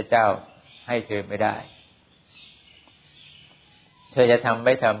ระพุทธเจ้าให้เธอไม่ได้เธอจะทำไ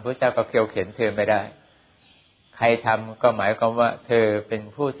ม่ทำพระเจ้าก็เคี่ยวเข็นเธอไม่ได้ใครทำก็หมายความว่าเธอเป็น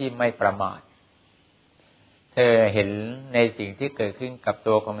ผู้ที่ไม่ประมาทเธอเห็นในสิ่งที่เกิดขึ้นกับ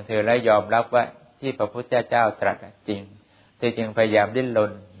ตัวของเธอและยอมรับว่าที่พระพุทธเจ้าตรัสจริงเธอจึงพยายามดิ้นร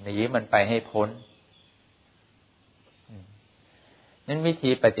นหนีมันไปให้พ้นนั้นวิ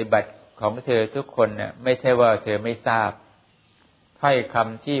ธีปฏิบัติของเธอทุกคนน่ะไม่ใช่ว่าเธอไม่ทราบถ้อยค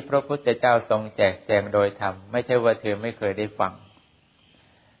ำที่พระพุทธเจ้าทรงแจกแจงโดยธรรมไม่ใช่ว่าเธอไม่เคยได้ฟัง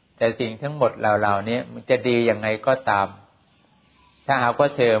แต่สิ่งทั้งหมดเหล่านี้มันจะดียังไงก็ตามถ้าหากว่า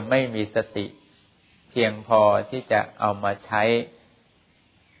เธอไม่มีสติเพียงพอที่จะเอามาใช้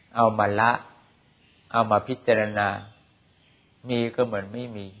เอามาละเอามาพิจารณามีก็เหมือนไม่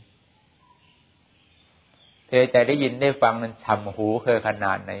มีเธอจะได้ยินได้ฟังมันฉ่ำหูเธอขน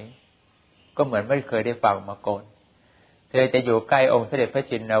าดไหนก็เหมือนไม่เคยได้ฟังมาก่อนเธอจะอยู่ใกล้องค์เสด็จพระ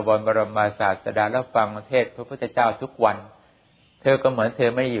ชินวรบรมศาสดาแล้วฟังเทศน์พระพุทธเจ้าทุกวันเธอก็เหมือนเธอ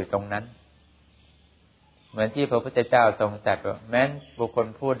ไม่อยู่ตรงนั้นเหมือนที่พระพุทธเจ้าทรงตรัสว่าแม้บุคคล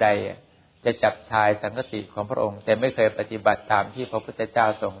ผู้ใดจะจับชายสังฆติของพระองค์แต่ไม่เคยปฏิบัติตามที่พระพุทธเจ้า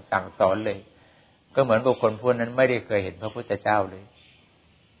ทรงสั่งสอนเลยก็เหมือนบุคคลผู้นั้นไม่ได้เคยเห็นพระพุทธเจ้าเลย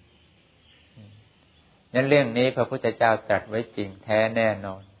นั้นเรื่องนี้พระพุทธเจ้าตรัสไว้จริงแท้แน่น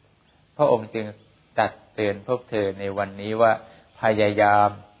อนพระองค์จึงตรัสเตือนพวกเธอในวันนี้ว่าพยายาม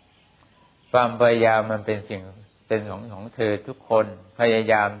ความพยายามมันเป็นสิ่งเป็นของเธอทุกคนพยา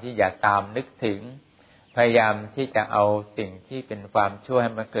ยามที่อย่าตามนึกถึงพยายามที่จะเอาสิ่งที่เป็นความชั่วใ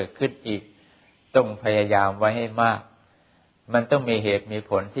ห้มันเกิดขึ้นอีกต้องพยายามไว้ให้มากมันต้องมีเหตุมี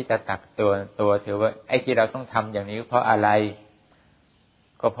ผลที่จะตักตัวเธอว่าไอ้ที่เราต้องทำอย่างนี้เพราะอะไร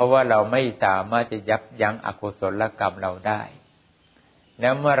ก็เพราะว่าเราไม่สามารถจะยับยั้งอกุศลกรรมเราได้แล้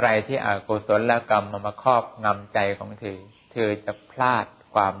วเมื่อไรที่อกุศลกรรมมาครอบงำใจของเธอจะพลาด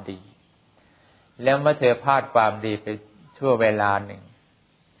ความดีแล้วเมื่อเธอพลาดความดีไปชั่วเวลาหนึ่ง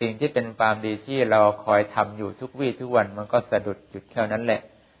สิ่งที่เป็นความดีที่เราคอยทำอยู่ทุกวี่ทุกวันมันก็สะดุดหยุดแค่นั้นแหละ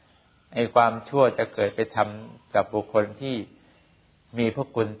ไอ้ความชั่วจะเกิดไปทำกับบุคคลที่มีพระ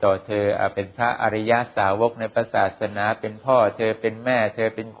คุณต่อเธอเป็นพระอริยสาวกในพระศาสนาเป็นพ่อเธอเป็นแม่เธอ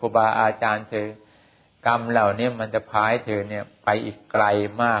เป็นครูบาอาจารย์เธอกรรมเหล่านี้มันจะพาให้เธอเนี่ยไปอีกไกล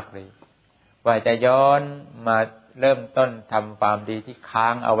มากเลยว่าจะย้อนมาเริ่มต้นทำความดีที่ค้า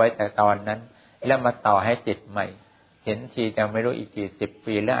งเอาไว้แต่ตอนนั้นแล้วมาต่อให้จิตใหม่เห็นทีจะไม่รู้อีกกี่สิบ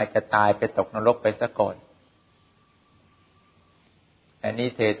ปีแล้วอาจจะตายไปตกนรกไปซะก่อนอันนี้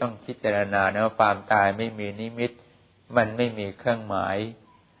เธอต้องพิจารณานะว่าความตายไม่มีนิมิตมันไม่มีเครื่องหมาย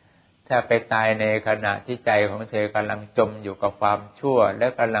ถ้าไปตายในขณะที่ใจของเธอกำลังจมอยู่กับความชั่วและ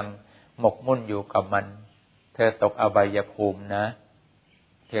กำลังหมกมุ่นอยู่กับมันเธอตกอบายภูมินะ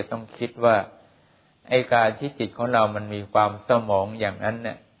เธอต้องคิดว่าไอ้การที่จิตของเรามันมีความเศร้าหมองอย่างนั้นเ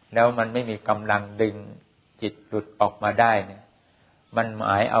นี่ยแล้วมันไม่มีกำลังดึงจิตหลุดออกมาได้เนี่ยมันหม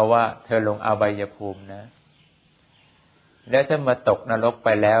ายเอาว่าเธอลงอบายภูมินะแล้วถ้ามาตกนรกไป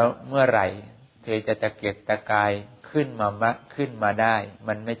แล้วเมื่อไหร่เธอจะตะเกียกตะกายขึ้นมาได้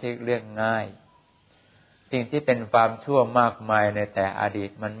มันไม่ใช่เรื่องง่ายสิ่งที่เป็นความชั่วมากมายในแต่อดีต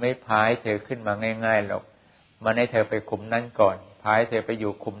มันไม่พาให้เธอขึ้นมาง่ายๆหรอกมันให้เธอไปขุมนั้นก่อนพาให้เธอไปอ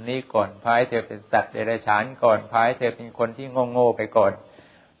ยู่ขุมนี้ก่อนพาให้เธอเป็นสัตว์เดรัจฉานก่อนพาให้เธอเป็นคนที่โง่ๆไปก่อน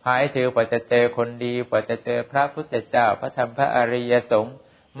พาให้เธอกว่าจะเจอคนดีกว่าจะเจอพระพุทธเจ้าพระธรรมพระอริยสงฆ์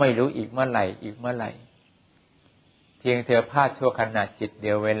ไม่รู้อีกเมื่อไหร่เพียงเธอพลาดชั่วขณะจิตเดี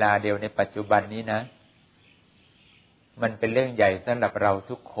ยวเวลาเดียวในปัจจุบันนี้นะมันเป็นเรื่องใหญ่สำหรับเรา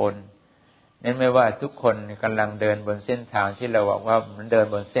ทุกคนนั่นไม่ว่าทุกคนกำลังเดินบนเส้นทางที่เราบอกว่ามันเดิน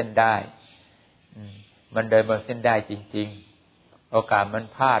บนเส้นได้มันเดินบนเส้นได้จริงๆโอกาสมัน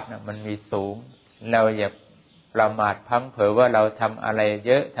พลาดนะมันมีสูงเราอย่า ประมาทพลั้งเผลอว่าเราทำอะไรเ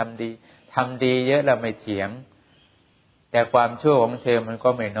ยอะทำดีเยอะเราไม่เถียงแต่ความชั่วของเธอมันก็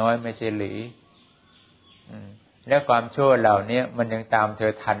ไม่น้อยไม่ใช่หรือและความชั่วเหล่านี้มันยังตามเธ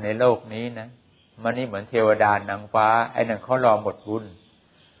อทันในโลกนี้นะมันนี่เหมือนเทวดานางฟ้าไอ้นั่นเขารอหมดบุญ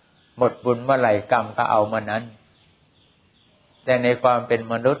เมื่อไหร่กรรมก็เอามานั้นแต่ในความเป็น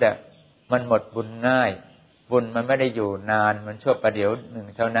มนุษย์อ่ะมันหมดบุญง่ายบุญมันไม่ได้อยู่นานมันชั่วประเดี๋ยวหนึ่ง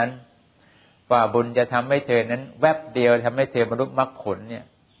เท่านั้นกว่าบุญจะทำให้เธอนั้นแวบเดียวทำให้เธอบรรลุมรรคผลเนี่ย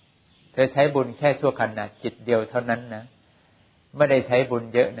เธอใช้บุญแค่ชั่วขณะจิตเดียวเท่านั้นนะไม่ได้ใช้บุญ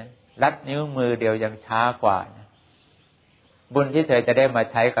เยอะนะลัดนิ้วมือเดียวยังช้ากว่านะบุญที่เธอจะได้มา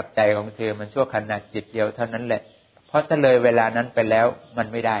ใช้กับใจของเธอมันชั่วขณะจิตเดียวเท่านั้นแหละเพราะถ้าเลยเวลานั้นไปแล้วมัน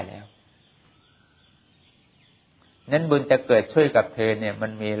ไม่ได้แล้วนั้นบุญจะเกิดช่วยกับเธอเนี่ยมั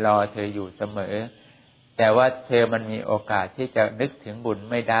นมีรอเธออยู่เสมอแต่ว่าเธอมันมีโอกาสที่จะนึกถึงบุญ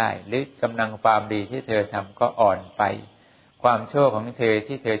ไม่ได้หรือกำลังความดีที่เธอทำก็อ่อนไปความชั่วของเธอ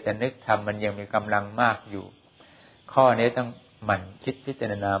ที่เธอจะนึกทำมันยังมีกำลังมากอยู่ข้อนี้ต้องหมั่นคิดพิจา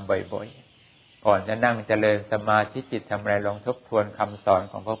รณาบ่อยๆก่อนจะนั่งเจริญสมาธิจิตทำอะไรลองทบทวนคำสอน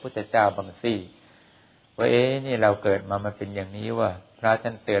ของพระพุทธเจ้าบางซี่ว่านี่เราเกิดมามันเป็นอย่างนี้ว่ะพระท่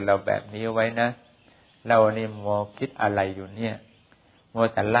านเตือนเราแบบนี้ไว้นะเรานี่มัวคิดอะไรอยู่เนี่ยมัว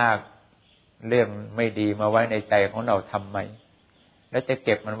แต่ลากเรื่องไม่ดีมาไว้ในใจของเราทำไมแล้วจะเ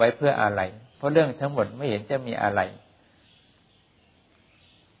ก็บมันไว้เพื่ออะไรเพราะเรื่องทั้งหมดไม่เห็นจะมีอะไร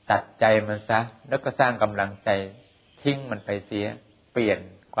ตัดใจมันซะแล้วก็สร้างกำลังใจทิ้งมันไปเสียเปลี่ยน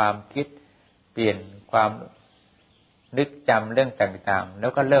ความคิดเปลี่ยนความนึกจำเรื่องต่างๆแล้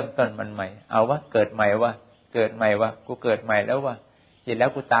วก็เริ่มต้นมันใหม่เอาวะเกิดใหม่วะเกิดใหม่วะกูเกิดใหม่แล้ววะจิตแล้ว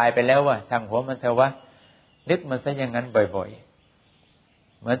กูตายไปแล้ววะช่างหัวมันเถอะวะนึกมันซะอย่างนั้นบ่อย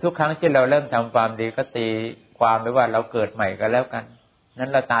ๆเหมือนทุกครั้งที่เราเริ่มทำความดีก็ตีความไว้ว่าเราเกิดใหม่ก็แล้วกันนั้น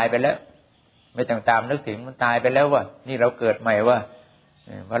เราตายไปแล้วไม่ต้องตามนึกถึงมันตายไปแล้ววะนี่เราเกิดใหม่วะ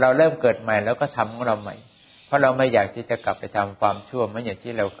พอเราเริ่มเกิดใหม่แล้วก็ทำของเราใหม่เพราะเราไม่อยากที่จะกลับไปทำความชั่วเหมือนอย่าง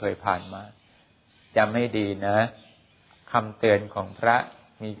ที่เราเคยผ่านมาจำให้ดีนะคำเตือนของพระ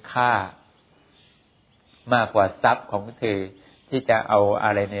มีค่ามากกว่าทรัพย์ของเธอที่จะเอาอ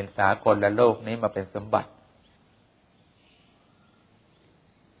ะไรในสากลและโลกนี้มาเป็นสมบัติ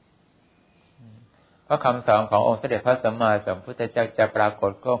เพราะคำสอนขององค์เสด็จพระสัมมาสัมพุทธเจ้าจะปราก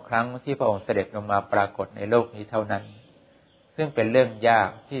ฏก็ครั้งที่พระองค์เสด็จลงมาปรากฏในโลกนี้เท่านั้นซึ่งเป็นเรื่องยาก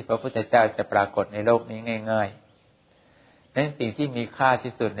ที่พระพุทธเจ้าจะปรากฏในโลกนี้ง่ายๆนั้นสิ่งที่มีค่า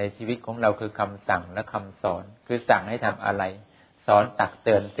ที่สุดในชีวิตของเราคือคำสั่งและคำสอนคือสั่งให้ทำอะไรสอนตักเ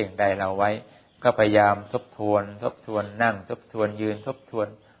ตือนสิ่งใดเราไว้ก็พยายามทบทวนนั่งทบทวนยืนทบทวน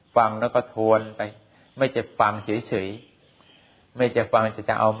ฟังแล้วก็ทวนไปไม่จะฟังเฉยๆไม่จะฟัง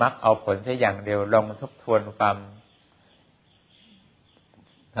จะเอามรรคเอาผลแค่อย่างเดียวลองทบทวนคว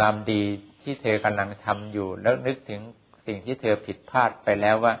ามดีที่เธอกำลังทำอยู่แล้วนึกถึงสิ่งที่เธอผิดพลาดไปแ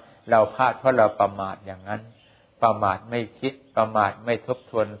ล้วว่าเราพลาดเพราะเราประมาทอย่างนั้นประมาทไม่คิดประมาทไม่ทบ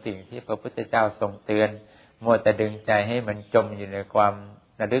ทวนสิ่งที่พระพุทธเจ้าทรงเตือนมัวแต่ดึงใจให้มันจมอยู่ในความ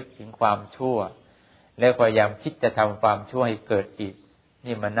ระลึกถึงความชั่วแล้วพยายามคิดจะทำความชั่วให้เกิดอีก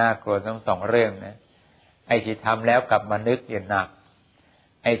นี่มันน่ากลัวทั้งสองเรื่องนะไอ้ที่ทำแล้วกลับมานึกอย่างหนัก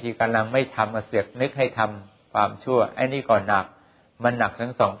ไอ้ที่กำลังไม่ทำมาเสือกนึกให้ทำความชั่วไอ้นี่ก็หนักมันหนักทั้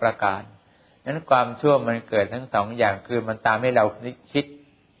งสองประการนั้นความชั่วมันเกิดทั้งสองอย่างคือมันตามให้เราคิด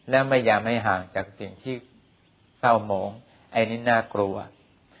และไม่อยากให้ห่างจากสิ่งที่เศร้าหมองไอ้นี่น่ากลัว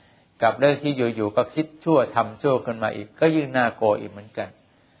กับเรื่องที่อยู่ๆก็คิดชั่วทำชั่วขึ้นมาอีกก็ยิ่งน่ากลัวอีกเหมือนกัน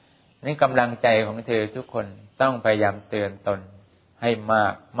นี่กำลังใจของเธอทุกคนต้องพยายามเตือนตนให้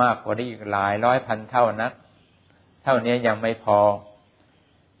มากกว่านี้อีกหลายร้อยพันเท่านักเท่านี้ยังไม่พอ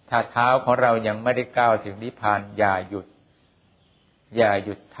ถ้าเท้าของเรายังไม่ได้ก้าวถึงนิพพานอย่าห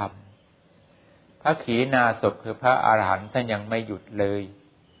ยุดทำพระขีณาสพคือพระอรหันต์ท่านยังไม่หยุดเลย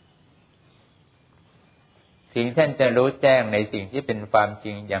สิ่งท่านจะรู้แจ้งในสิ่งที่เป็นความจ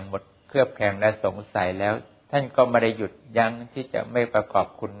ริงอย่างหมดเคลือบแคลงและสงสัยแล้วท่านก็ไม่ได้หยุดยั้งที่จะไม่ประกอบ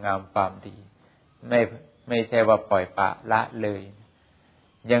คุณงามความดีไม่ใช่ว่าปล่อยปละละเลย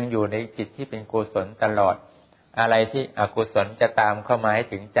ยังอยู่ในจิตที่เป็นกุศลตลอดอะไรที่อกุศลจะตามเข้ามาให้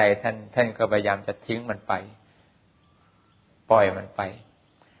ถึงใจท่านก็พยายามจะทิ้งมันไปปล่อยมันไป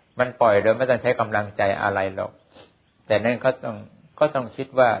มันปล่อยโดยไม่ต้องใช้กำลังใจอะไรหรอกแต่นั่นก็ต้องคิด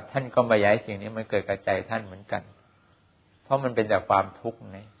ว่าท่านก็ไม่อยากให้สิ่งนี้มันเกิดกับใจท่านเหมือนกันเพราะมันเป็นแต่ความทุกข์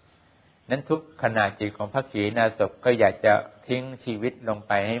ไงนั้นทุกขณะจิตของพระขีณาสพก็อยากจะทิ้งชีวิตลงไ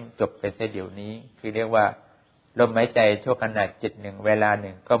ปให้จบไปเสียเดี๋ยวนี้คือเรียกว่าลมหายใจชั่วขณะจิตหนึ่งเวลาห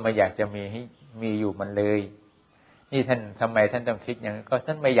นึ่งก็ไม่อยากจะมีอยู่มันเลยนี่ท่านทำไมท่านต้องคิดอย่างนั้นก็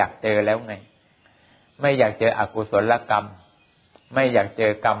ท่านไม่อยากเจอแล้วไงไม่อยากเจออกุศลกรรม ไม่อยากเจ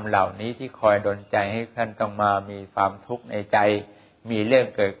อกรรมเหล่านี้ที่คอยดลใจให้ท่านต้องมามีความทุกข์ในใจมีเรื่อง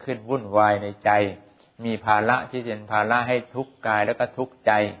เกิดขึ้นวุ่นวายในใจมีภาระที่เป็นภาระให้ทุกข์กายแล้วก็ทุกข์ใ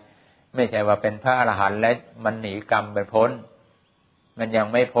จไม่ใช่ว่าเป็นพระอรหันต์และมันหนีกรรมไปพ้นมันยัง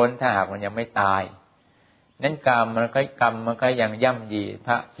ไม่พ้นถ้าหากมันยังไม่ตายนั้นกรรมมันก็ยังย่ำยีพ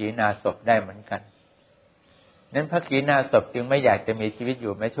ระขีณาสพได้เหมือนกันนั้นพระขีณาสพจึงไม่อยากจะมีชีวิตอ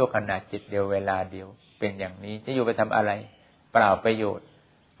ยู่ไม่ชั่วขณะจิตเดียวเวลาเดียวเป็นอย่างนี้จะอยู่ไปทำอะไรเปล่าประโยชน์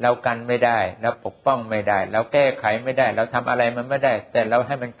เรากันไม่ได้เราปกป้องไม่ได้เราแก้ไขไม่ได้เราทำอะไรมันไม่ได้แต่เราใ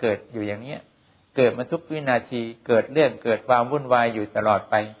ห้มันเกิดอยู่อย่างเนี้ยเกิดมาทุกวินาทีเกิดเรื่องเกิดความวุ่นวายอยู่ตลอด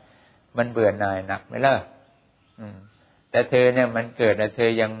ไปมันเบื่อหน่ายหนักไหมล่ะแต่เธอเนี่ยมันเกิดแต่เธอ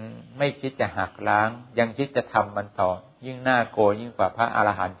ยังไม่คิดจะหักล้างยังคิดจะทำมันต่อยิ่งน่าโกรธยิ่งกว่าพระอร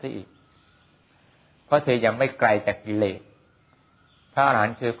หันต์ซะอีกเพราะเธอยังไม่ไกลจากกิเลสพระอรหัน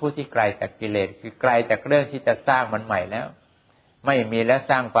ต์คือผู้ที่ไกลจากกิเลสคือไกลจากเรื่องที่จะสร้างมันใหม่แล้วไม่มีและ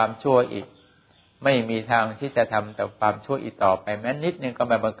สร้างความชั่วอีกไม่มีทางที่จะทำแต่ความชั่วอีกต่อไปแม้นิดนึงก็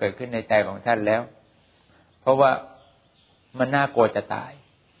ไม่บังเกิดขึ้นในใจของท่านแล้วเพราะว่ามันน่ากลัวจะตาย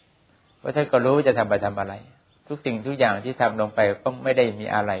เพราะท่านก็รู้จะทำไปทำอะไรทุกสิ่งทุกอย่างที่ทำลงไปก็ไม่ได้มี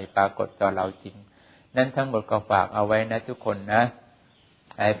อะไรปรากฏต่อเราจริงนั้นทั้งหมดก็ฝากเอาไว้นะทุกคนนะ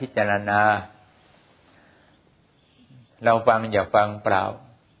ให้พิจารณาเราฟังอย่าฟังเปล่า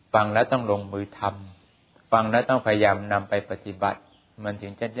ฟังแล้วต้องลงมือทำฟังแล้วต้องพยายามนำไปปฏิบัติมันถึ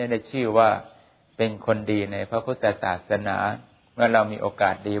งจะได้ชื่อว่าเป็นคนดีในพระพุทธศาสนาเมื่อเรามีโอก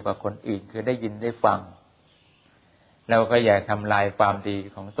าสดีกว่าคนอื่นคือได้ยินได้ฟังเราก็อย่าทำลายความดี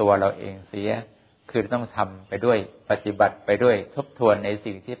ของตัวเราเองเสียคือต้องทำไปด้วยปฏิบัติไปด้วยทบทวนใน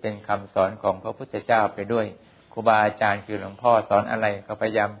สิ่งที่เป็นคำสอนของพระพุทธเจ้าไปด้วยครูบาอาจารย์คือหลวงพ่อสอนอะไรก็พ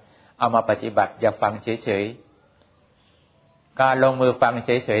ยายามเอามาปฏิบัติอย่าฟังเฉยๆการลงมือฟังเ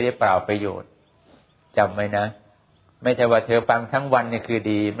ฉยๆได้เปล่าประโยชน์จำไว้นะไม่ใช่ว่าเธอฟังทั้งวันนี่คือ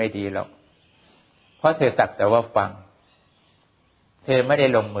ดีไม่ดีหรอกเพราะเธอสักแต่ว่าฟังเธอไม่ได้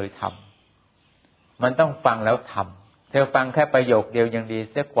ลงมือทำมันต้องฟังแล้วทำเธอฟังแค่ประโยคเดียวยังดี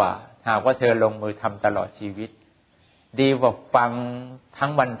เสียกว่าหากว่าเธอลงมือทำตลอดชีวิตดีกว่าฟังทั้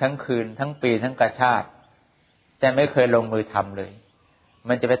งวันทั้งคืนทั้งปีทั้งกชาติแต่ไม่เคยลงมือทำเลย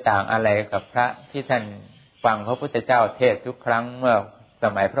มันจะไปต่างอะไรกับพระที่ท่านฟังพระพุทธเจ้าเทศทุกครั้งเมื่อส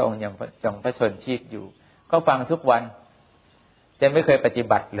มัยพระองค์ยังทรงพระชนชีพอยู่ก็ฟังทุกวันแต่ไม่เคยปฏิ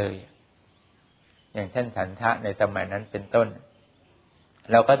บัติเลยอย่างเช่นฉันทะในสมัยนั้นเป็นต้น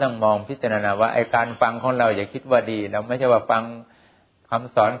เราก็ต้องมองพิจารณาว่าไอ้การฟังของเราอย่าคิดว่าดีเราไม่ใช่ว่าฟังค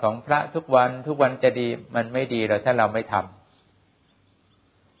ำสอนของพระทุกวันจะดีมันไม่ดีเราถ้าเราไม่ท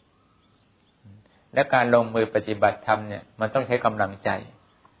ำและการลงมือปฏิบัติธรรมเนี่ยมันต้องใช้กำลังใจ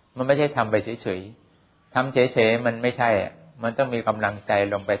มันไม่ใช่ทำไปเฉยๆทำเฉยๆมันไม่ใช่มันต้องมีกำลังใจ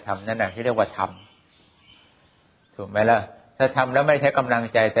ลงไปทำนั่นแหละที่เรียกว่าทำถูกไหมล่ะถ้าทำแล้วไม่ใช้กำลัง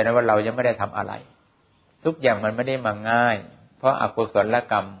ใจแต่ว่าเรายังไม่ได้ทำอะไรทุกอย่างมันไม่ได้มาง่ายเพราะอกุศล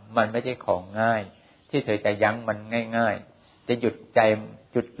กรรมมันไม่ใช่ของง่ายที่เธอจะยั้งมันง่ายๆจะหยุดใจ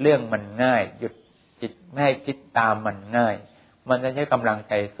หยุดเรื่องมันง่ายหยุดจิตไม่ให้คิดตามมันง่ายมันจะใช้กำลัง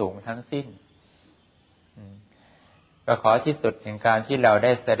ใจสูงทั้งสิ้นก็ขอที่สุดแห่งการที่เราไ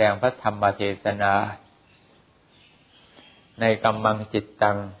ด้แสดงพระธรรมเทศนาในกัมมังจิต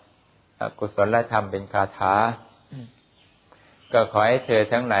ตังอกุศลธรรมเป็นคาถาก็ขอให้เธอ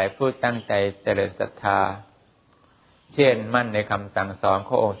ทั้งหลายผู้ตั้งใจเจริญศรัทธาเชื่อมั่นในคำสั่งสอนข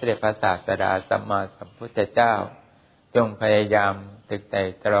ององค์สมเด็จพระศาสดาสัมมาสัมพุทธเจ้าจงพยายามตึกไต่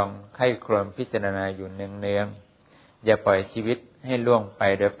ตรองไข้ครวญพิจารณาอยู่เนืองๆอย่าปล่อยชีวิตให้ล่วงไป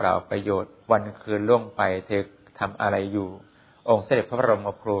โดยเปล่าประโยชน์วันคืนล่วงไปเธอทำอะไรอยู่องค์สมเด็จพระบรม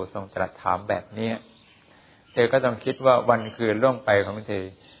ครูทรงตรัสถามแบบนี้เธอก็ต้องคิดว่าวันคืนล่วงไปของเธอ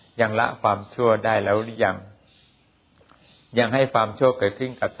ยังละความชั่วได้แล้วหรือยังให้ความชั่วเกิดขึ้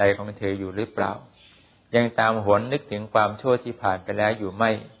นกับใจของเธออยู่หรือเปล่ายังตามหวนนึกถึงความชั่วที่ผ่านไปแล้วอยู่ไหม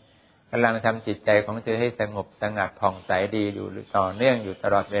กำลังทำจิตใจของเธอให้สงบสงัดผ่องใสดีอยู่หรือต่อเนื่องอยู่ต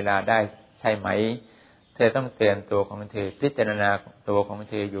ลอดเวลาได้ใช่ไหมเธอต้องเตือนตัวของเธอพิจารณาตัวของ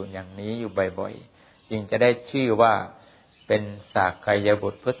เธออยู่อย่างนี้อยู่บ่อยๆจึงจะได้ชื่อว่าเป็นสากยบุ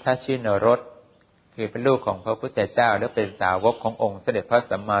ตรพุทธชินรสคือเป็นลูกของพระพุทธเจ้าและเป็นสาวกขององค์เสด็จพระ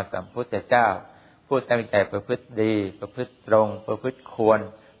สัมมาสัมพุทธเจ้าผู้ตั้งใจประพฤติดีประพฤติตรงประพฤติควร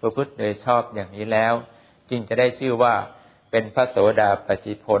ประพฤติโดยชอบอย่างนี้แล้วจึงจะได้ชื่อว่าเป็นพระโสดาปัต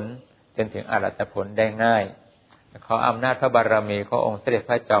ติผลจนถึงอรหัตผลได้ง่ายขออำนาจพระบารมีขององค์เสด็จ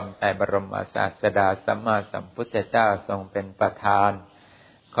พระจอมไตรบรมศาสดาสัมมาสัมพุทธเจ้าทรงเป็นประธาน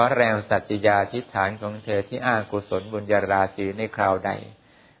ขอแรงสัจจยาธิษฐานของเธอที่อ้างกุศลบุญญาราศีในคราวใด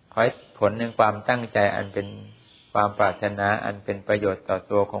ขอให้ผลแห่งความตั้งใจอันเป็นความปรารถนาอันเป็นประโยชน์ต่อ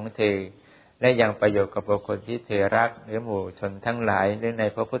ตัวของเธอ และยังประโยชน์กับบุคคลที่เธอรักหรือหมู่ชนทั้งหลายหรือใน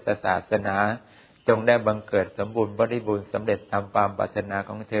พระพุทธศาสนาจงได้บังเกิดสมบูรณ์บริบูรณ์สำเร็จตามความปรารถนาข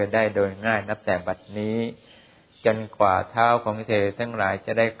องเธอได้โดยง่ายนับแต่บัดนี้จนกว่าเท้าของเธอทั้งหลายจ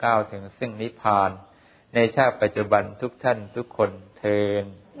ะได้ก้าวถึงซึ่งนิพพานในชาติปัจจุบันทุกท่านทุกคนเทอญ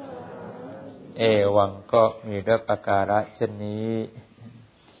เอวังก็มีด้วยประการฉะนี้